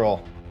attack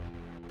roll.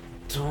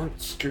 Don't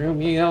screw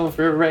me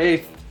over,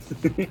 Wraith.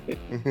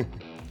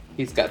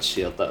 He's got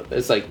shield though.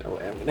 There's like no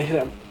way I'm gonna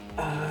hit him.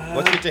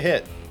 What's it to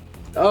hit?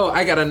 Oh,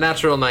 I got a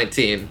natural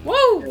 19.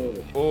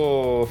 Woo!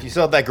 Oh, if you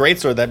still have that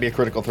greatsword, that'd be a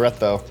critical threat,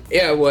 though.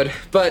 Yeah, it would,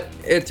 but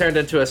it turned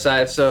into a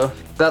scythe, so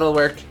that'll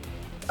work.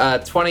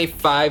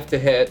 25 to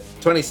hit,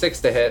 26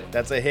 to hit.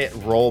 That's a hit.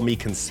 Roll me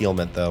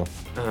concealment, though.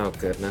 Oh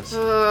goodness.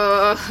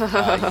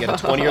 You get a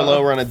 20 or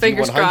lower on a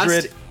Fingers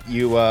D100. crossed.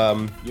 You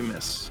You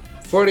miss.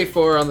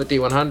 44 on the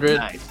D100.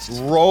 Nice.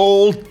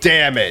 roll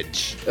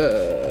damage.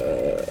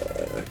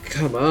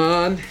 Come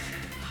on.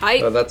 Hi.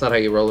 Oh, that's not how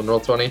you roll in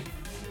roll 20.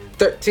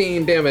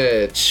 13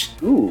 damage.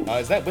 Ooh.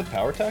 Is that with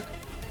power attack?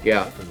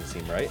 Yeah, That doesn't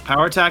seem right.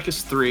 Power attack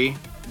is 3.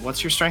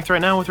 What's your strength right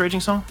now with Raging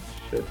Song?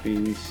 should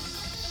be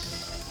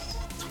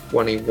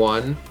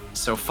 21.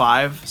 So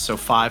 5. So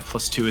 5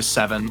 plus 2 is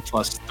 7.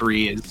 Plus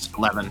 3 is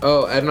 11.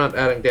 Oh, I'm not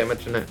adding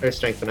damage or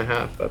strength and a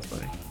half. That's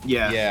fine.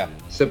 Yeah. Yeah.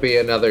 So be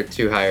another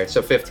 2 higher.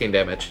 So 15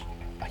 damage.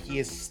 He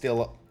is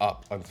still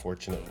up,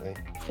 unfortunately.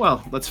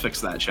 Well, let's fix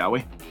that, shall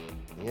we?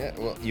 Yeah,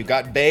 well, you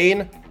got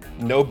Bane.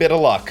 No bit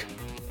of luck.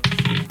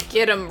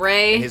 Get him,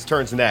 Ray. His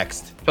turn's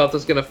next.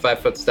 Pelta's gonna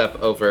 5-foot step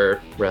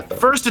over Retha.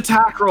 First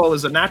attack roll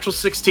is a natural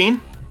 16.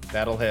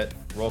 That'll hit.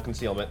 Roll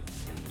concealment.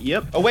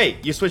 Yep. Oh,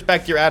 wait. You switch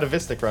back to your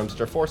atavistic realms,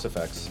 which are force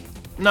effects.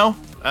 No,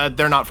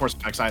 they're not force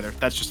effects either.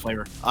 That's just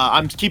flavor.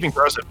 I'm keeping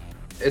corrosive.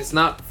 It's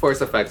not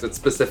force effects. It's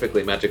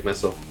specifically magic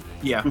missile.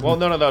 Yeah. Well,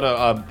 no.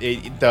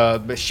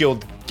 The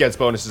shield gets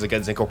bonuses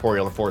against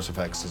incorporeal and force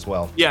effects as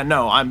well. Yeah,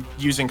 no, I'm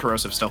using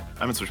corrosive still. I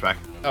haven't switched back.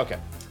 Okay.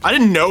 I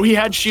didn't know he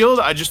had shield.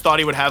 I just thought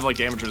he would have like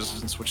damage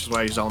resistance, which is why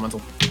I use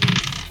elemental.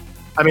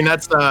 I mean,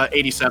 that's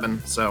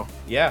 87, so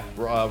Yeah,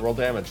 roll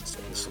damage.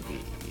 this will be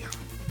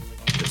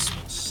this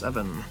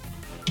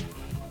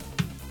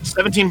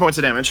 17 points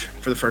of damage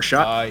for the first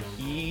shot.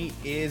 He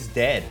is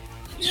dead.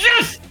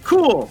 Yes!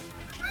 Cool!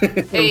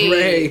 Hey.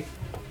 Ray.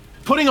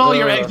 Putting all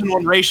your eggs in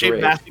one ray-shaped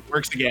great. basket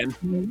works again.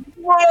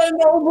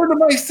 Run over to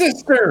my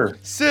sister.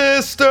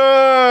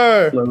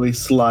 Sister! Slowly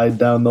slide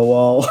down the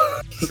wall.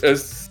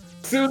 As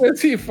soon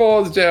as he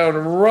falls down,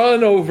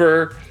 run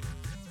over,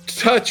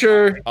 touch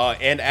her.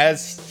 And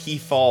as he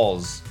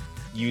falls,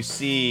 you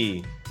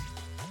see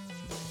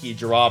he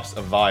drops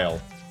a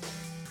vial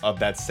of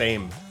that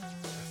same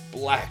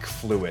black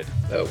fluid.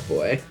 Oh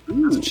boy.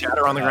 Does it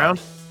shatter on the ground?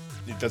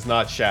 It does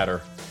not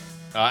shatter.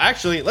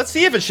 Actually, let's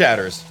see if it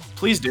shatters.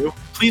 Please do.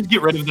 Please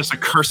get rid of this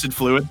accursed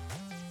fluid.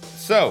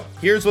 So,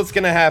 here's what's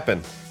gonna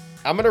happen.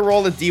 I'm gonna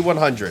roll a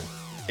D100.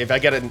 If I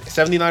get a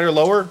 79 or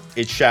lower,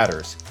 it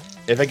shatters.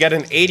 If I get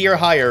an 80 or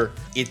higher,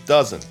 it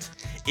doesn't.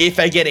 If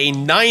I get a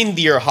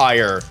 90 or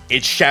higher,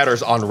 it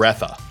shatters on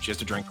Retha. She has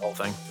to drink the whole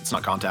thing. It's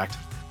not contact.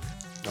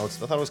 No, I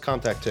thought it was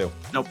contact too.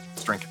 Nope,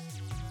 it's drink.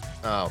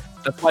 Oh,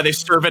 That's why they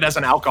serve it as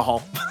an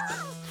alcohol.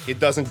 it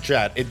doesn't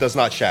It does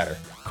not shatter.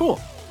 Cool.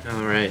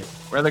 All right.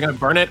 Where they're gonna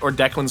burn it, or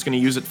Declan's gonna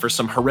use it for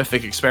some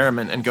horrific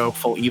experiment and go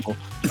full evil.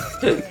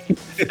 I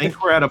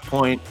think we're at a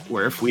point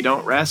where if we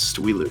don't rest,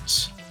 we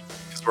lose.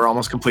 Because we're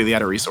almost completely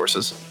out of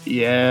resources.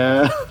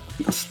 Yeah.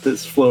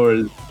 This floor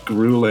is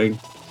grueling.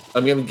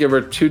 I'm gonna give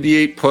her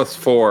 2d8 plus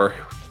 4.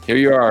 Here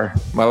you are,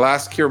 my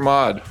last cure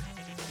mod.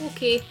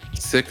 Okay.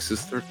 6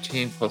 is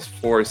 13 plus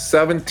 4 is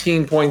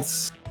 17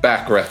 points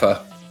back,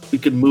 Retha. We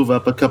could move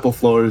up a couple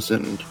floors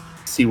and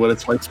see what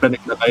it's like spending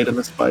the night in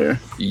the spire.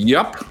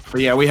 Yup. But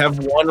yeah, we have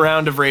one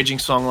round of Raging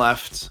Song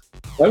left.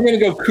 I'm gonna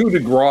go coup de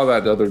grace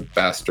that other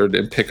bastard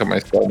and pick up my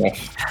spell.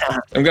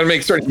 I'm gonna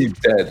make certain he's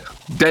dead.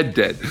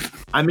 Dead.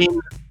 I mean,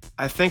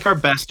 I think our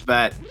best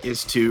bet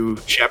is to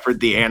shepherd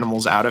the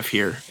animals out of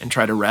here and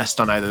try to rest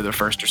on either the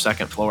first or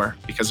second floor.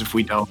 Because if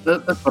we don't,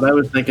 That's what I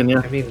was thinking,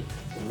 yeah. I mean,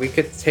 we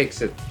could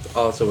take it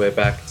all the way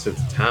back to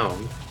the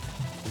town.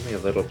 Only a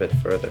little bit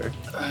further.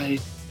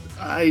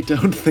 I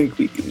don't think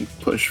we can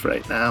push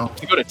right now.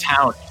 to go to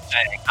town,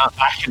 not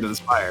back into the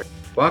spire.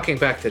 Walking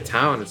back to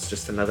town is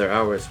just another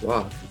hour's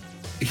walk.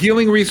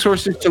 Healing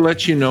resources to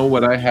let you know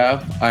what I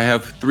have. I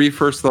have 3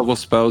 first level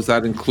spells.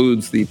 That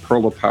includes the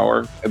Pearl of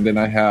Power, and then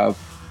I have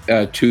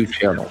 2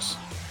 channels.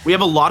 We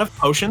have a lot of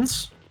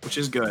potions, which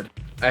is good.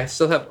 I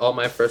still have all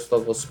my first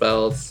level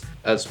spells,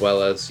 as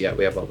well as,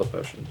 we have all the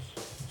potions.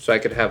 So I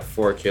could have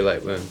 4 Cure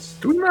Light Wounds.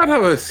 Do we not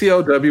have a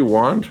CLW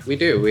wand? We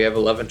do. We have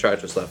 11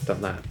 charges left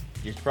on that.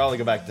 You should probably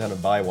go back to town and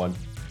buy one.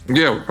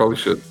 Yeah, we probably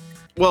should.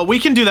 Well, we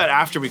can do that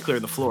after we clear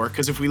the floor,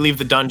 because if we leave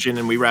the dungeon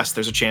and we rest,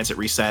 there's a chance it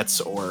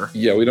resets, or...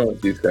 Yeah, we don't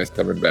want these guys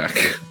coming back.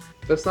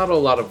 There's not a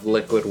lot of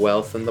liquid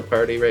wealth in the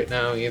party right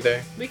now,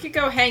 either. We could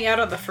go hang out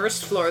on the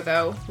first floor,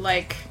 though.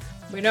 Like,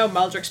 we know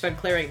Maldrick's been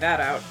clearing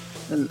that out.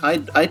 And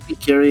I'd be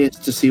curious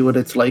to see what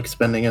it's like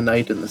spending a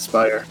night in the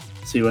spire.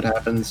 See what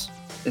happens.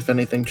 If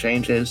anything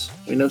changes.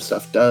 We know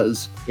stuff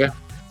does.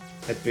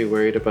 I'd be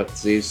worried about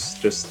these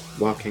just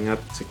walking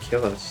up to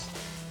kill us.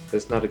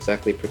 There's not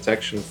exactly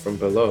protection from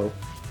below.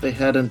 They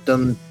hadn't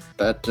done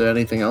that to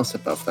anything else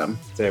above them.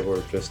 There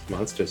were just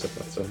monsters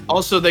above them.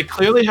 Also, they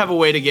clearly have a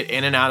way to get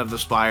in and out of the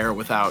spire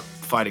without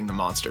fighting the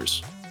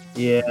monsters.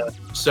 Yeah.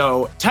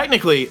 So,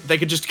 technically, they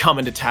could just come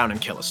into town and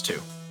kill us,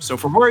 too. So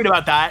if we're worried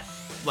about that,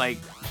 like...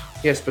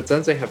 Yes, but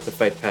then they have to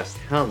fight past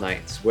Hell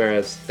Knights,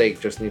 whereas they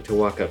just need to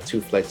walk up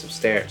 2 flights of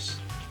stairs.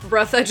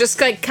 Retha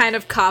just like kind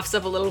of coughs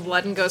up a little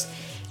blood and goes,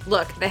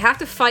 "Look, they have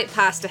to fight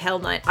past a Hell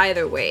Knight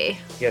either way."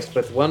 Yes,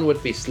 but one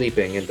would be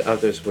sleeping and the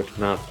others would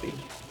not be.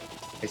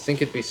 I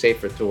think it'd be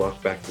safer to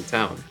walk back to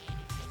town.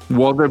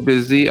 While they're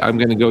busy, I'm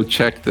gonna go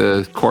check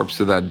the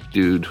corpse of that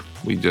dude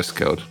we just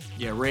killed.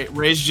 Yeah,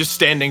 Ray's just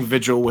standing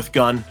vigil with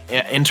gun,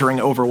 entering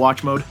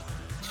Overwatch mode.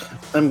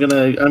 I'm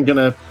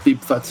gonna be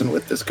futzing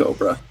with this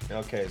cobra.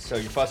 Okay, so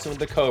you're fussing with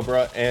the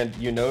cobra, and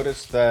you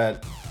notice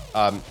that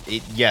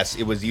Yes,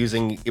 it was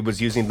using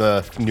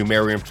the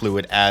Numerian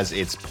fluid as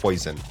its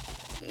poison.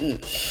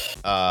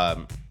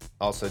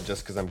 Also,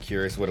 just because I'm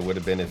curious what it would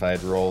have been if I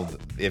had rolled,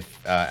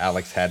 if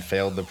Alex had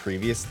failed the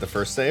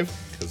first save,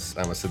 because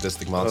I'm a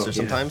sadistic monster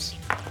sometimes.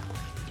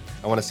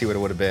 I want to see what it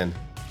would have been.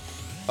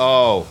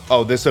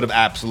 Oh, this would have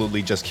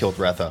absolutely just killed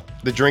Retha.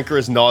 The drinker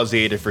is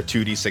nauseated for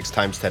 2d6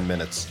 times 10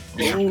 minutes.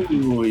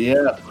 Ooh,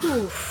 yeah.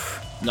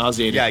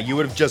 Nauseated. Yeah, you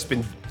would have just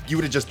been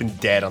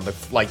dead on the,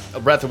 like,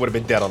 Retha would have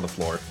been dead on the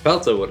floor.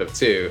 Pelta would have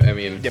too. I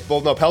mean, Yeah,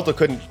 well, no, Pelta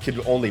could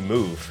only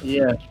move.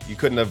 Yeah. You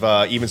couldn't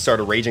have even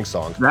started a raging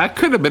song. That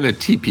could have been a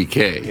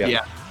TPK.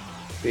 Yeah.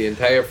 the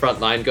entire front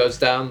line goes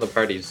down. The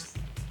party's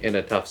in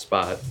a tough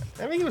spot.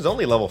 I mean, he was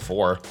only level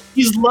 4.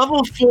 He's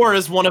level 4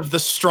 as one of the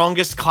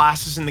strongest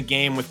classes in the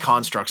game with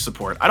construct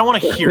support. I don't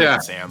want to hear Yeah.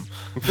 that, Sam.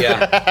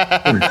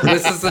 Yeah,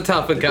 this is a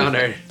tough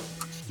encounter,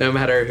 no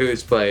matter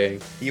who's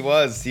playing. He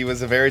was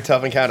a very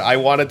tough encounter. I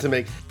wanted to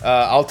make.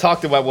 I'll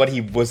talk about what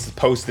he was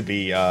supposed to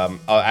be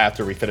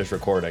after we finish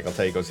recording. I'll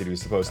tell you guys what he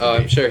was supposed to Oh,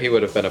 be. I'm sure he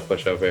would have been a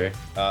pushover.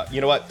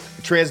 You know what?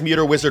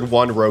 Transmuter Wizard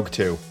 1, Rogue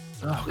 2.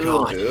 Oh,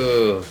 God.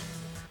 Ooh,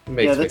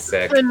 makes me that's-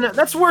 sick. And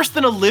that's worse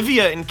than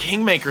Olivia in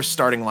Kingmaker's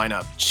starting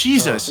lineup.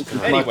 Jesus.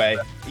 Anyway,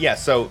 yeah.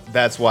 So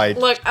that's why.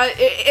 Look,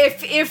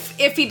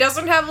 if he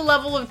doesn't have a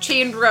level of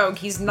chained rogue,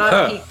 he's not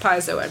a peak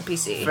Paizo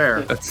NPC.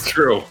 Fair. That's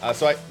true.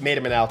 So I made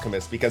him an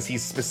alchemist because he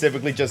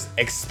specifically just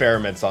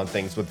experiments on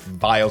things with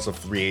vials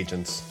of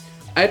reagents.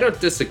 I don't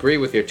disagree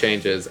with your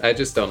changes. I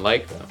just don't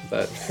like them.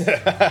 But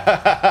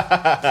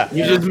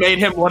You just made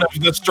him one of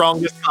the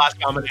strongest class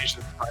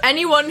combinations.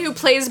 Anyone who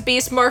plays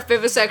Beastmorph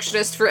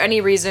Vivisectionist for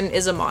any reason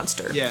is a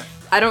monster. Yeah.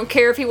 I don't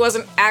care if he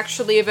wasn't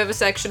actually a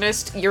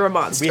Vivisectionist, you're a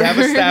monster. We have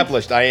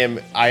established I am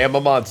a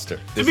monster.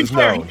 This To be is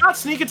fair, known. he got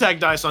sneak attack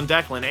dice on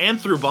Declan and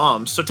threw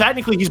bombs, so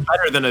technically he's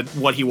better than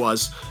what he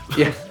was.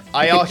 yeah,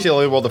 I actually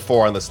only rolled a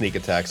 4 on the sneak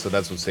attack, so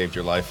that's what saved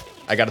your life.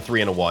 I got a 3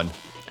 and a 1.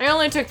 I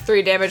only took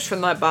 3 damage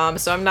from that bomb,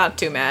 so I'm not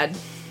too mad.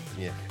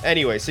 Yeah.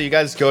 Anyway, so you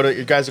guys are going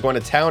to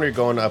town, or you're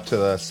going up to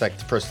the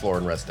first floor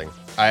and resting?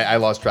 I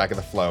lost track of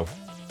the flow.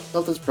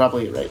 Delta's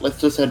probably right.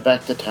 Let's just head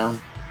back to town.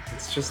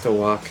 it's just a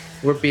walk.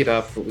 We're beat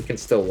up, but we can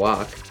still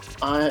walk.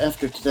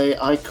 After today,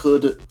 I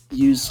could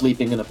use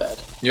sleeping in a bed.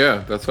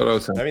 Yeah, that's what I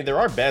was I saying. mean, there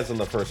are beds on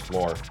the first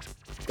floor.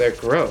 They're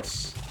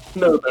gross.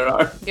 No, there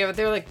are. Yeah, but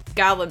they were like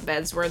goblin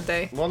beds, weren't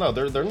they? Well, no,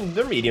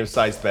 they're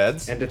medium-sized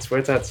beds. And it's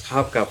where that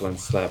hobgoblin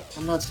slept.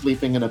 I'm not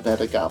sleeping in a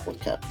bed a goblin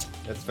kept.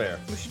 That's fair.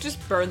 We should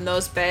just burn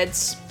those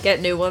beds,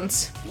 get new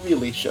ones.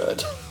 Really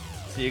should.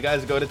 So you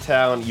guys go to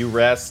town, you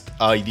rest.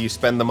 Do you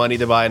spend the money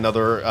to buy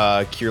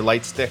another cure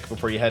light stick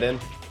before you head in?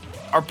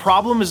 Our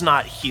problem is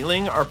not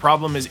healing, our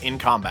problem is in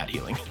combat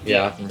healing.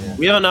 Yeah.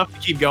 We have enough to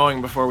keep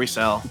going before we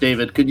sell.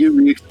 David, could you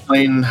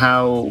re-explain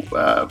how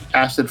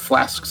acid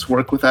flasks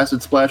work with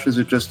acid splash? Is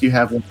it just you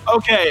have one?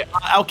 Okay,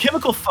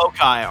 alchemical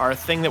foci are a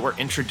thing that were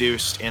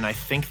introduced in, I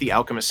think, the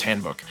Alchemist's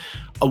Handbook.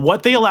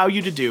 What they allow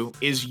you to do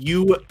is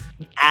you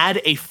add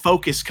a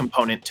focus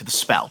component to the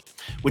spell,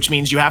 which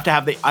means you have to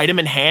have the item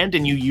in hand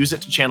and you use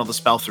it to channel the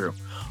spell through.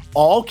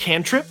 All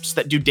cantrips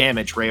that do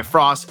damage, Ray of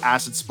Frost,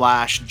 Acid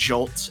Splash,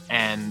 Jolt,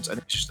 and I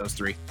think it's just those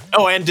 3.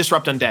 Oh, and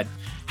Disrupt Undead,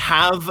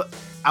 have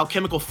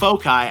alchemical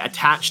foci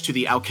attached to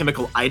the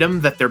alchemical item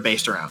that they're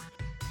based around.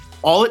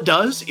 All it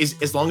does is,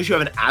 as long as you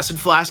have an acid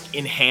flask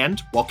in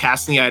hand while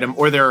casting the item,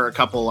 or there are a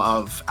couple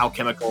of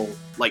alchemical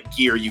like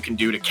gear you can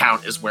do to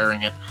count as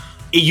wearing it,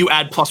 you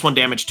add +1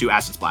 damage to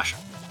Acid Splash.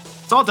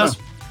 That's all it does.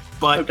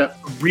 But Okay.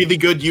 really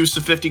good use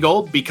of 50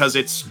 gold because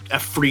it's a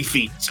free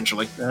feat,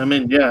 essentially. I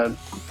mean, yeah.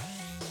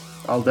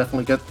 I'll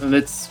definitely get... And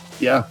it's...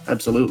 Yeah,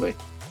 absolutely.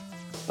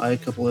 Buy a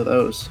couple of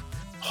those.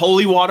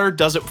 Holy Water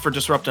does it for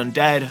Disrupt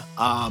Undead.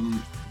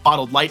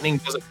 Bottled Lightning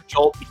does it for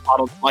Jolt.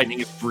 Bottled Lightning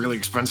is really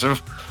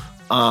expensive.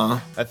 I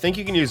think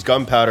you can use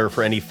gunpowder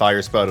for any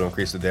fire spell to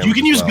increase the damage. You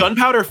can as use well.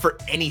 gunpowder for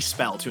any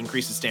spell to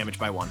increase its damage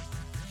by 1.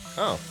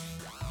 Oh.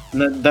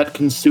 And that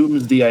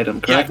consumes the item,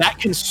 Yeah, correct? that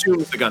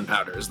consumes the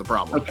gunpowder is the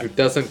problem. Okay. It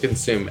doesn't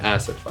consume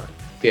acid flask.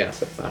 The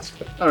acid flask.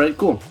 All right,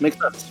 cool. Makes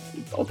sense.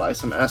 I'll buy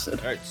some acid.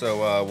 All right,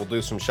 so we'll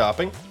do some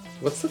shopping.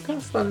 What's the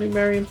cost on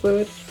Numerian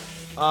fluid?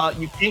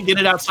 You can't get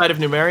it outside of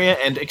Numeria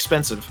and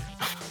expensive.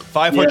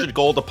 500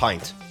 gold a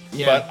pint.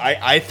 Yeah. But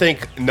I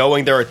think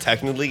knowing there are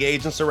technically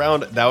agents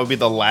around, that would be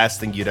the last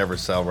thing you'd ever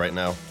sell right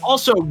now.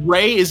 Also,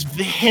 Ray is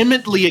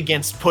vehemently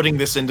against putting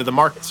this into the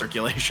market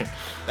circulation.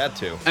 That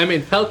too. I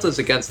mean, Pelta's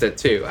against it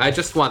too. I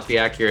just want the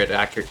accurate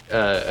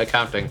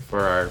accounting for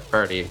our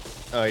party.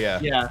 Oh yeah.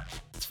 Yeah,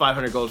 it's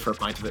 500 gold for a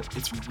pint of it.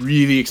 It's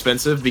really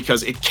expensive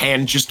because it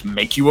can just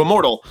make you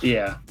immortal.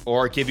 Yeah.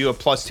 Or give you a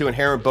 +2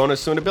 inherent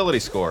bonus to an ability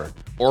score.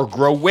 Or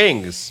grow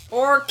wings.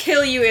 Or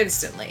kill you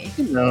instantly.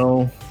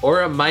 No.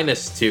 Or a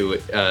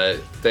 -2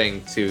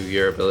 thing to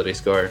your ability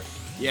score.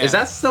 Yeah. Is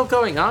that still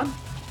going on?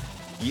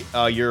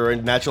 Your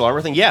natural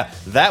armor thing? Yeah,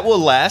 that will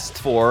last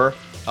for...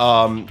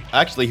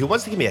 actually, who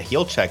wants to give me a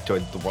heal check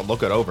to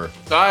look it over?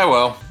 I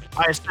will.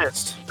 I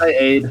assist? I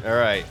aid. All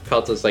right.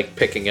 Pelta's like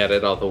picking at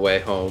it all the way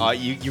home.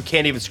 You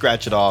can't even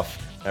scratch it off.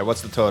 All right,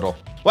 what's the total?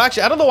 Well,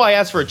 actually, I don't know why I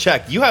asked for a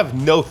check. You have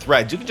no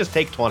threads. You can just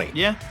take 20.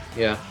 Yeah.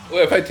 Yeah.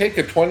 Well, if I take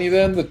a 20,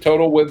 then the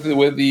total with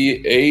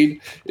the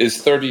aid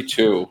is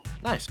 32.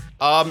 Nice.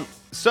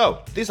 So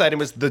this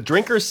item is the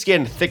drinker's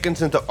skin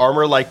thickens into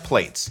armor-like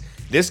plates.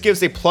 This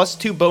gives a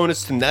 +2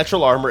 bonus to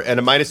natural armor and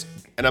a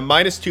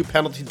 -2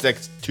 penalty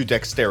to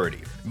dexterity.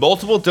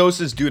 Multiple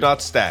doses do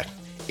not stack.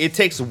 It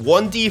takes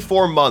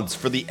 1d4 months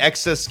for the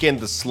excess skin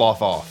to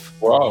slough off.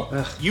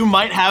 Wow. You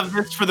might have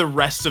this for the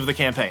rest of the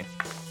campaign.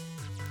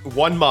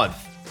 1 month.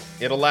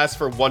 It'll last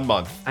for 1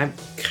 month. I'm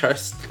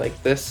cursed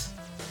like this.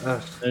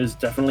 Ugh. There's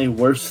definitely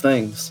worse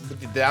things.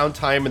 With the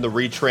downtime and the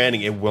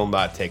retraining, it will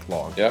not take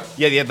long. Yep.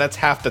 Yeah, that's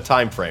half the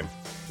time frame.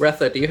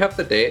 Retha, do you have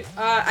the date?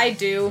 I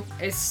do.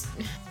 It's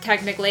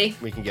technically.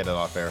 We can get it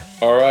off air.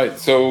 All right.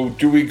 So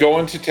do we go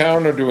into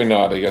town or do we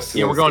not? I guess.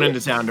 Yeah, we're going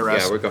into town to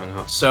rest. Yeah, we're going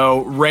home.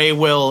 So Ray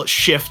will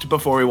shift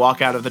before we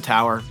walk out of the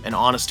tower, and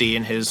Honesty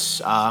in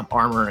his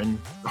armor and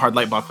hard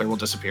light buckler will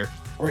disappear.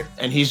 Right.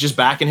 And he's just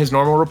back in his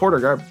normal reporter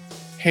garb.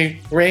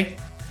 Hey, Ray.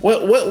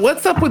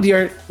 What's up with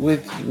your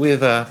with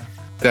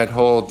that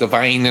whole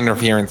divine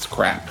interference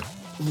crap?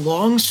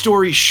 Long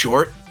story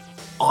short,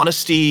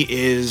 Honesty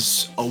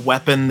is a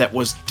weapon that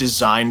was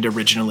designed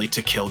originally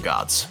to kill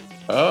gods.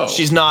 Oh.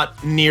 She's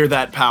not near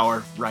that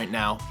power right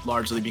now,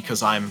 largely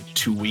because I'm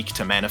too weak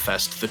to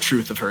manifest the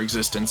truth of her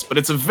existence. But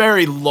it's a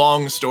very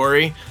long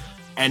story,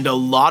 and a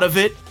lot of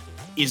it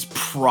is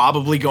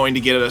probably going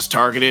to get us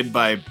targeted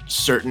by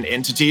certain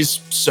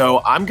entities.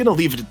 So I'm going to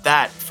leave it at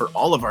that for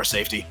all of our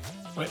safety.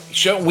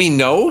 Shall we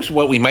know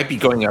what we might be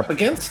going up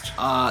against?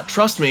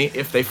 Trust me,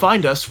 if they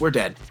find us, we're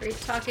dead. Are we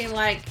talking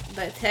like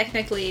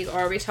technically, or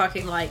are we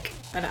talking like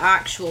an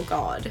actual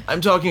god?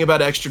 I'm talking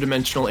about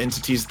extra-dimensional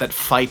entities that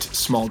fight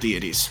small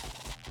deities.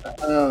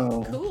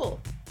 Oh. Cool.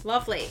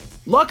 Lovely.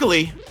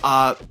 Luckily,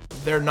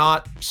 they're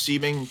not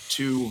seeming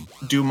to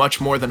do much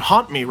more than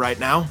haunt me right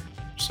now.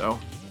 So,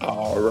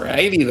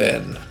 Alrighty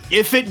then.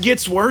 if it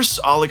gets worse,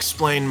 I'll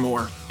explain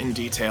more in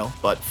detail.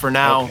 But for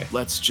now, Okay.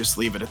 let's just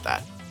leave it at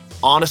that.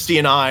 Honesty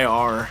and I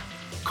are,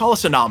 call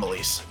us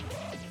anomalies.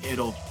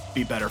 It'll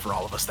be better for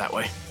all of us that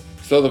way.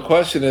 So the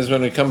question is,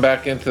 when we come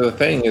back into the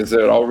thing, is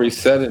it all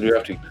reset, and do we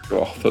have to do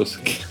all those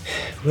again?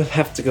 We'll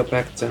have to go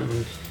back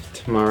down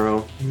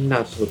tomorrow. I'm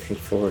not looking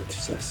forward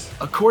to this.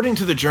 According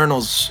to the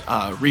journal's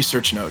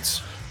research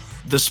notes,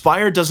 the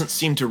Spire doesn't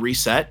seem to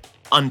reset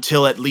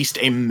until at least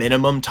a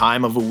minimum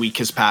time of a week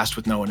has passed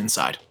with no one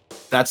inside.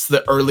 That's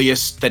the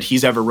earliest that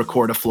he's ever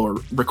recorded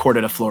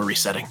a floor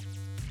resetting.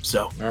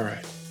 So All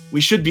right.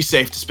 we should be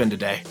safe to spend a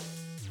day.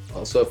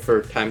 Also,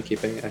 for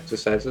timekeeping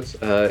exercises,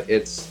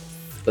 it's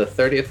the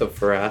 30th of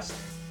Farast,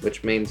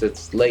 which means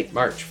it's late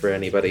March for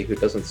anybody who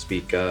doesn't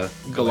speak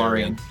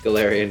Galarian.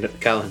 Galarian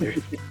calendar.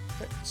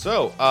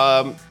 So,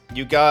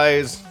 you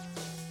guys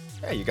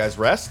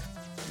rest.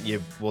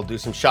 We'll do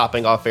some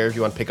shopping off air if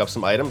you want to pick up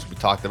some items. We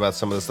talked about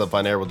some of the stuff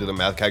on air. We'll do the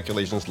math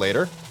calculations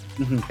later.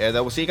 And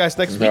we'll see you guys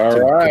next week All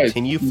to right.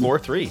 continue floor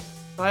 3.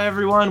 Bye,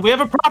 everyone. We have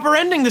a proper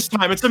ending this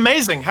time. It's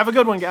amazing. Have a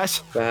good one,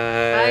 guys. Bye.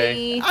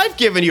 Bye. I've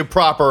given you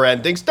proper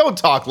endings. Don't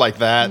talk like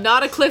that.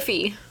 Not a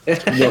Cliffy.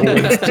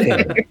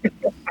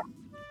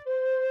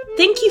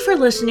 Thank you for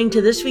listening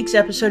to this week's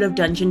episode of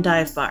Dungeon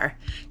Dive Bar.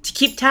 To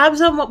keep tabs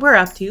on what we're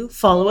up to,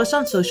 follow us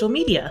on social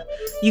media.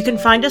 You can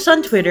find us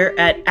on Twitter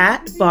at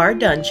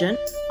 @BarDungeon,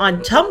 on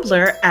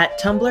Tumblr at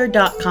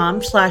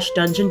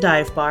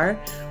tumblr.com/DungeonDiveBar,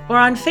 or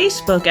on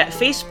Facebook at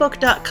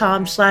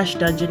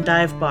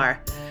facebook.com/DungeonDiveBar.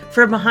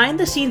 For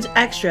behind-the-scenes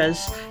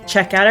extras,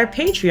 check out our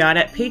Patreon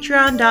at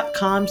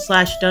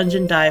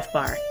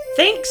patreon.com/DungeonDiveBar.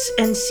 Thanks,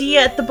 and see you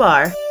at the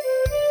bar.